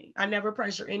do anything. I never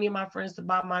pressure any of my friends to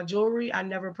buy my jewelry. I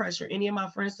never pressure any of my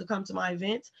friends to come to my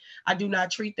events. I do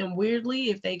not treat them weirdly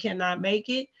if they cannot make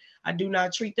it. I do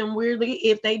not treat them weirdly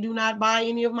if they do not buy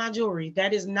any of my jewelry.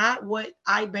 That is not what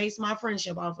I base my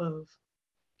friendship off of.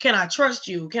 Can I trust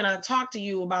you? Can I talk to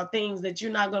you about things that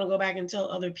you're not going to go back and tell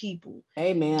other people?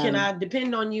 Amen. Can I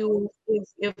depend on you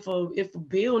if a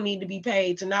bill need to be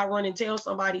paid, to not run and tell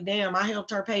somebody, damn, I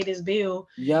helped her pay this bill.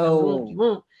 Yo. You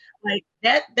won't. Like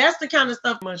that's the kind of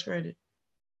stuff. Much credit.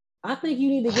 I think you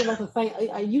need to give us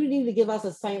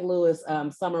a St. Louis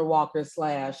Summer Walker /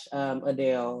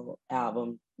 Adele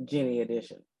album, Jenny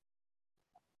edition.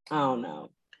 I don't know.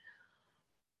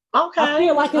 Okay. I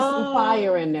feel like it's some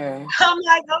fire in there. I'm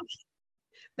like, okay.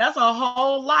 That's a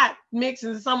whole lot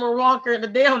mixing Summer Walker and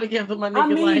Adele together, my nigga. I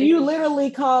mean, you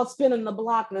literally called Spinning the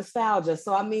Block nostalgia.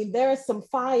 So, I mean, there's some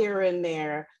fire in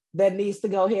there that needs to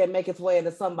go ahead and make its way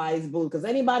into somebody's booth. Because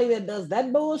anybody that does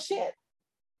that bullshit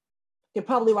can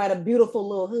probably write a beautiful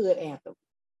little hood anthem.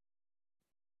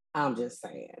 I'm just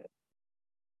saying.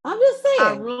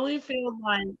 I really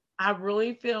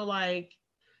feel like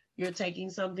you're taking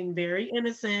something very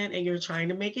innocent and you're trying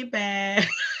to make it bad.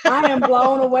 I am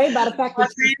blown away by the fact that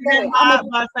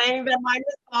by saying that my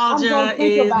nostalgia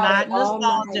is not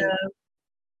nostalgia.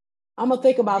 I'm gonna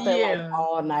think about that like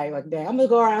all night. Like, damn, I'm gonna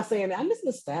go around saying that I'm just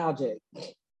nostalgic.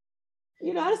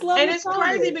 You know, I just love And it's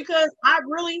crazy because I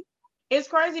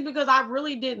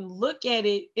really didn't look at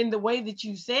it in the way that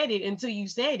you said it until you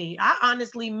said it. I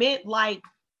honestly meant like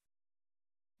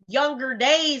younger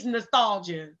days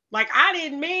nostalgia. Like I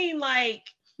didn't mean like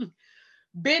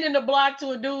bending the block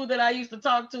to a dude that I used to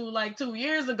talk to like 2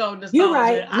 years ago nostalgia. You're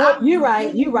right. No, you're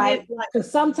right. You're right. Like,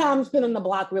 because sometimes spinning the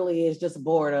block really is just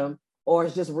boredom, or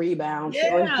it's just rebound.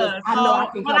 yeah, Or it's just, I know I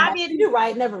can come back. You're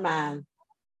right. Never mind.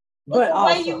 But the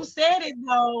way you said it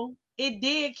though, it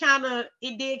did kind of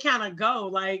go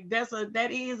like that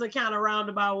is a kind of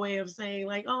roundabout way of saying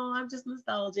like, oh, I'm just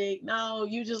nostalgic. No,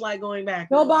 you just like going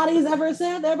back. Nobody's ever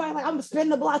said that. Everybody like, I'm spinning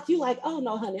the block. You like, oh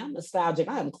no, honey, I'm nostalgic.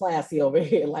 I am classy over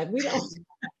here. Like we don't.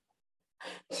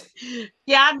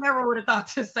 Yeah, I never would have thought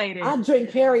to say that. I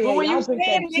drink Perrier. But when you said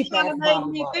it kind of made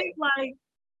me think like.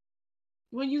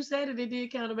 When you said it, it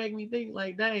did kind of make me think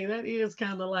like, dang, that is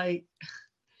kind of like.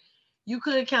 You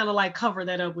could kind of like cover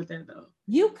that up with that though.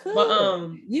 You could,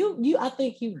 but you I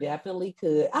think you definitely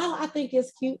could. I think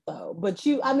it's cute though. But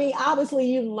I mean, obviously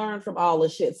you learned from all the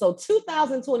shit. So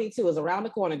 2022 is around the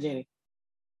corner, Jenny.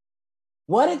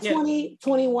 What did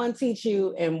 2021 teach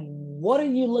you, and what are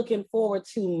you looking forward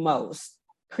to most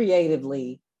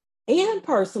creatively and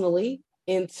personally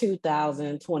in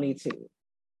 2022?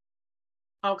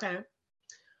 Okay.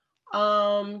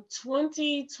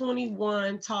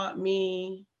 2021 taught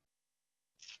me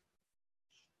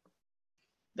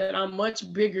that I'm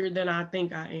much bigger than I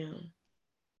think I am.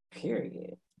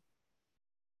 Period.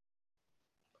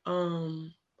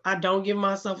 I don't give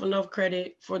myself enough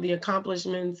credit for the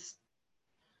accomplishments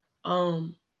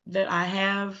that I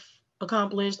have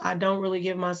accomplished. I don't really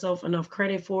give myself enough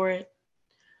credit for it.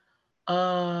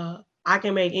 I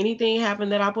can make anything happen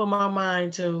that I put my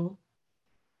mind to.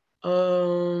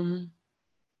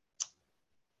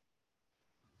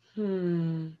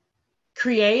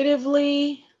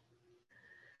 Creatively,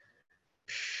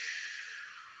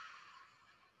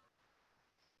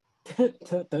 I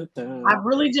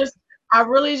really just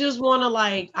want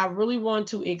to I really want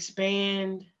to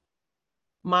expand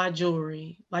my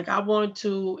jewelry. Like I want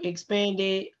to expand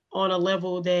it on a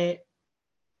level that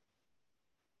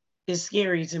is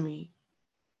scary to me.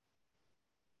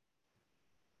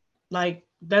 Like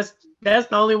that's the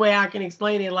only way I can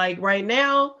explain it. Like right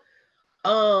now,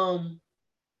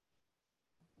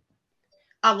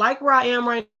 I like where I am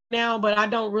right now, but I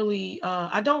don't really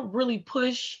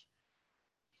push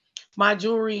my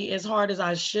jewelry as hard as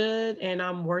I should, and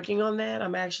I'm working on that.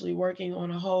 I'm actually working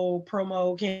on a whole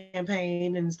promo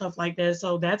campaign and stuff like that.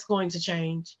 So that's going to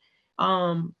change.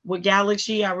 With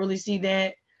Galaxy, I really see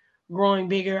that growing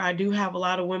bigger. I do have a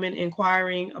lot of women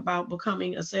inquiring about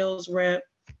becoming a sales rep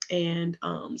and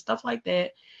stuff like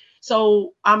that.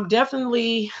 So I'm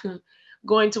definitely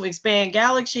going to expand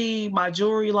Galaxy, my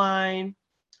jewelry line.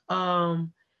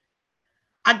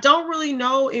 I don't really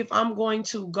know if I'm going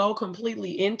to go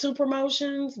completely into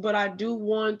promotions, but I do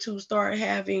want to start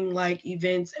having like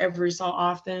events every so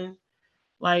often,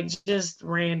 like just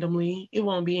randomly. It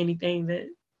won't be anything that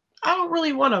I don't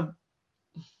really want to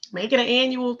make it an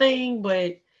annual thing,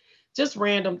 but just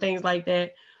random things like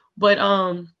that. But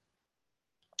I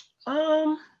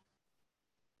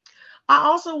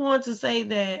also want to say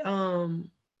that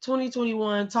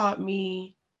 2021 taught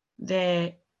me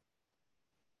that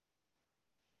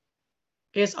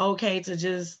it's okay to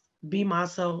just be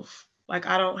myself. Like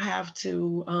I don't have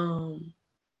to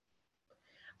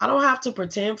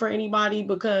pretend for anybody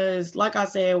because like I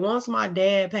said, once my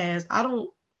dad passed, I don't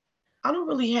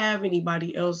really have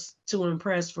anybody else to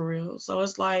impress for real. So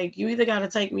it's like you either got to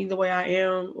take me the way I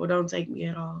am or don't take me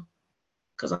at all.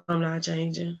 Cuz I'm not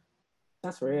changing.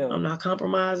 That's real. I'm not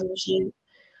compromising shit.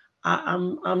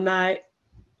 I'm not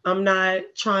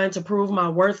trying to prove my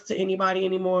worth to anybody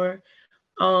anymore.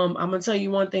 I'm gonna tell you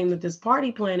one thing that this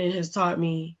party planning has taught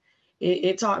me.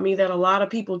 It taught me that a lot of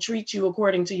people treat you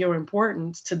according to your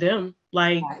importance to them,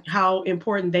 like how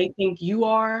important they think you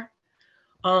are.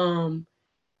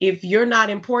 If you're not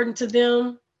important to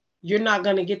them, you're not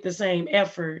gonna get the same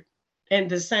effort and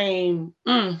the same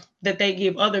that they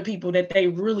give other people that they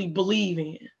really believe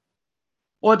in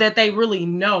or that they really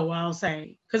know, I'll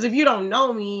say. Because if you don't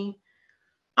know me,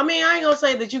 I mean, I ain't gonna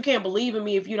say that you can't believe in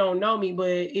me if you don't know me, but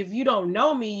if you don't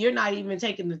know me, you're not even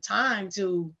taking the time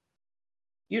to,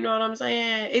 you know what I'm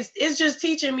saying? It's just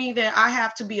teaching me that I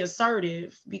have to be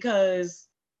assertive because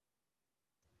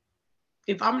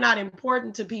if I'm not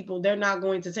important to people, they're not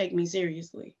going to take me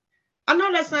seriously. I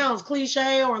know that sounds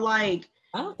cliche or like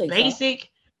I don't think basic,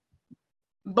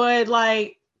 but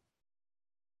like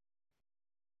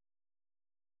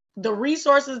the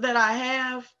resources that I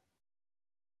have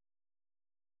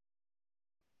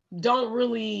don't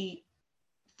really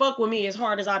fuck with me as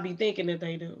hard as I be thinking that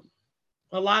they do.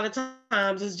 A lot of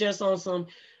times it's just on some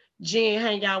Jen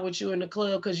hang out with you in the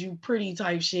club because you pretty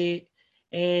type shit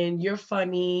and you're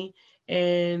funny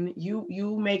and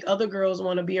you make other girls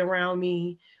want to be around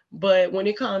me. But when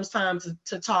it comes time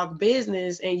to talk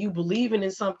business and you believing in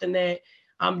something that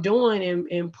I'm doing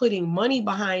and putting money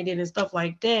behind it and stuff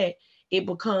like that, it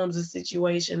becomes a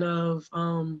situation of,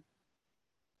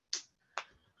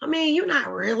 I mean, you're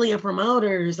not really a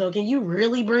promoter, so can you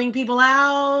really bring people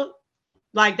out?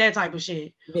 Like that type of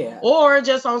shit. Yeah. Or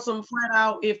just on some flat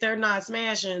out, if they're not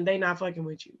smashing, they not fucking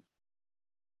with you.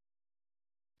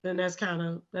 Then that's kind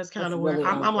of where really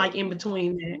I'm like in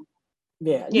between that.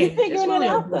 Yeah, you figuring really it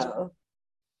out though.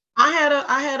 I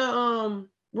had a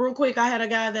real quick, I had a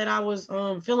guy that I was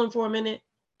feeling for a minute,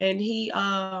 and he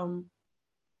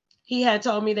had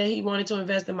told me that he wanted to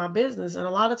invest in my business. And a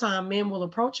lot of time men will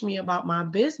approach me about my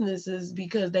businesses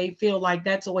because they feel like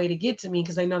that's a way to get to me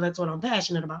because they know that's what I'm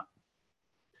passionate about.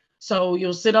 So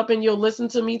you'll sit up and you'll listen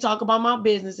to me talk about my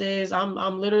businesses.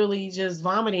 I'm literally just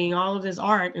vomiting all of this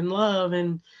art and love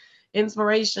and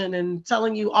inspiration and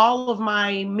telling you all of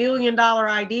my $1 million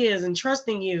ideas and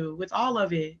trusting you with all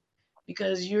of it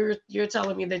because you're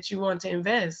telling me that you want to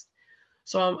invest.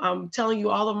 So I'm telling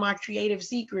you all of my creative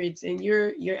secrets and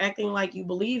you're acting like you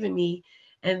believe in me.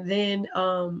 And then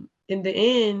in the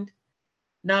end,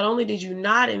 not only did you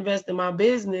not invest in my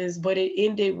business, but it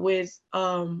ended with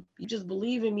you just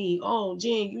believe in me. Oh,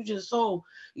 Jen, you so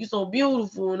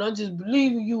beautiful, and I just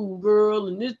believe in you, girl,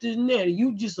 and this and that. And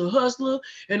you just a hustler,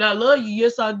 and I love you.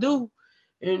 Yes, I do.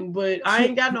 But I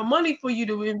ain't got no money for you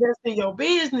to invest in your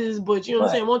business. But you know what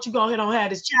I'm saying? Why don't you go ahead and have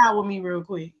this child with me real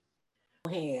quick?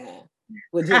 Hand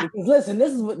with Jenny, because listen,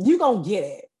 this is what you gonna get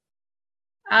it.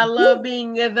 I love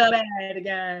being the bad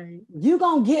guy. You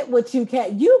gonna get what you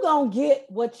can. You gonna get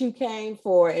what you came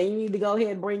for, and you need to go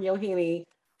ahead and bring your Henny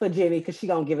for Jenny because she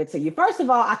gonna give it to you. First of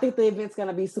all, I think the event's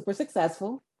gonna be super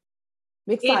successful.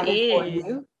 I'm excited for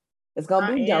you. It's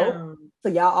gonna be dope. So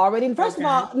y'all already. First of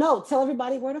all, no, tell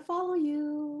everybody where to follow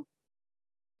you.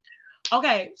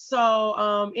 Okay,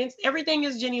 so everything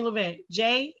is Jenni Lovette.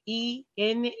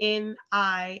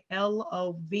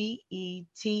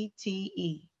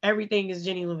 JenniLovette. Everything is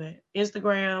Jenni Lovette.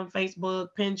 Instagram, Facebook,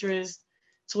 Pinterest,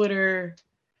 Twitter,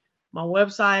 my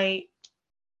website.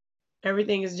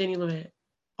 Everything is Jenni Lovette.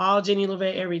 All Jenni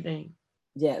Lovette, everything.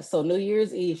 Yeah, so New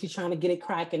Year's Eve, she's trying to get it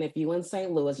cracking. If you in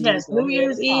St. Louis, yes, New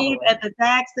Year's Eve at the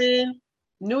Thaxton.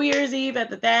 New Year's Eve at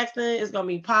the Thaxton is gonna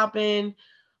be popping.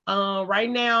 Right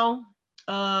now,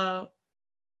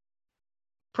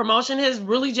 promotion has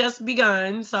really just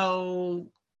begun, so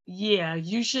yeah,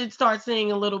 you should start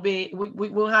seeing a little bit.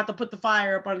 We'll have to put the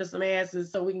fire up under some asses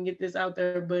so we can get this out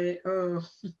there, but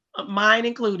mine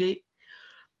included.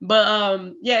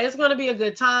 But yeah, it's gonna be a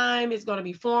good time. It's gonna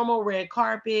be formal, red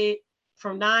carpet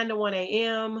from 9 to 1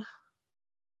 a.m.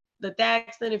 The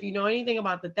Thaxton, if you know anything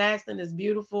about the Thaxton, is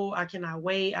beautiful. I cannot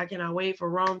wait. I cannot wait for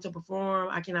Rome to perform.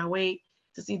 I cannot wait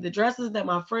to see the dresses that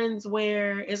my friends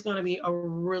wear. It's going to be a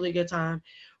really good time.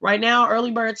 Right now,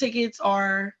 early bird tickets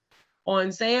are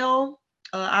on sale.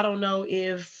 I don't know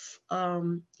if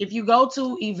you go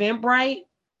to Eventbrite,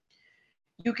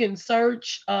 you can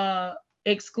search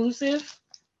exclusive,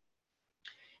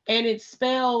 and it's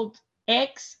spelled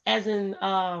X as in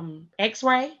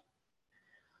X-ray,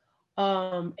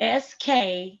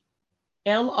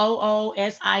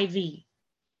 SKLOOSIV.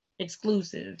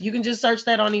 Exclusive. You can just search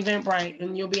that on Eventbrite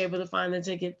and you'll be able to find the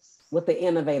tickets. With the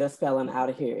innovator spelling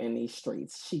out here in these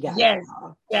streets. She got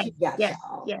y'all. She got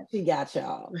y'all. She got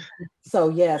y'all. So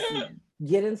yes,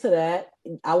 get into that.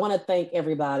 I want to thank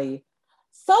everybody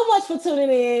so much for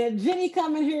tuning in. Jenny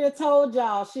coming here told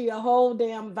y'all she a whole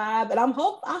damn vibe. And I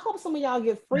hope some of y'all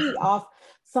get free off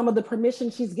some of the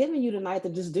permission she's giving you tonight to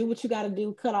just do what you got to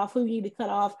do, cut off who you need to cut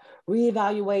off,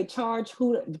 reevaluate, charge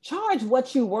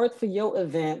what you worth for your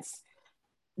events.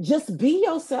 Just be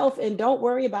yourself and don't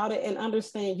worry about it, and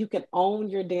understand you can own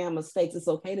your damn mistakes. It's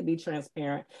okay to be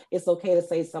transparent. It's okay to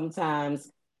say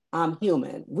sometimes I'm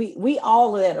human. We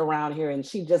all of that around here, and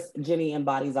Jenny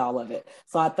embodies all of it.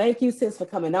 So I thank you, sis, for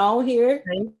coming on here.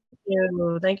 Thank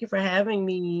you. Thank you for having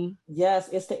me. Yes,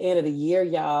 it's the end of the year,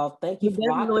 y'all. Thank you. We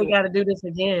definitely got to do this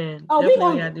again. Oh,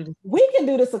 we can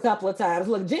do this a couple of times.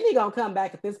 Look, Jenny gonna come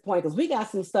back at this point because we got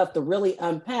some stuff to really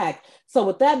unpack. So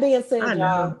with that being said,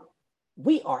 y'all,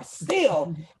 we are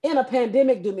still in a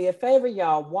pandemic. Do me a favor,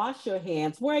 y'all. Wash your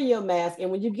hands, wear your mask, and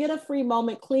when you get a free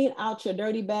moment, clean out your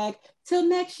dirty bag. Till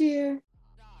next year.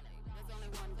 Darling, there's only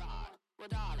one God.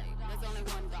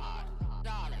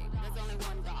 Darling, there's only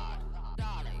one God.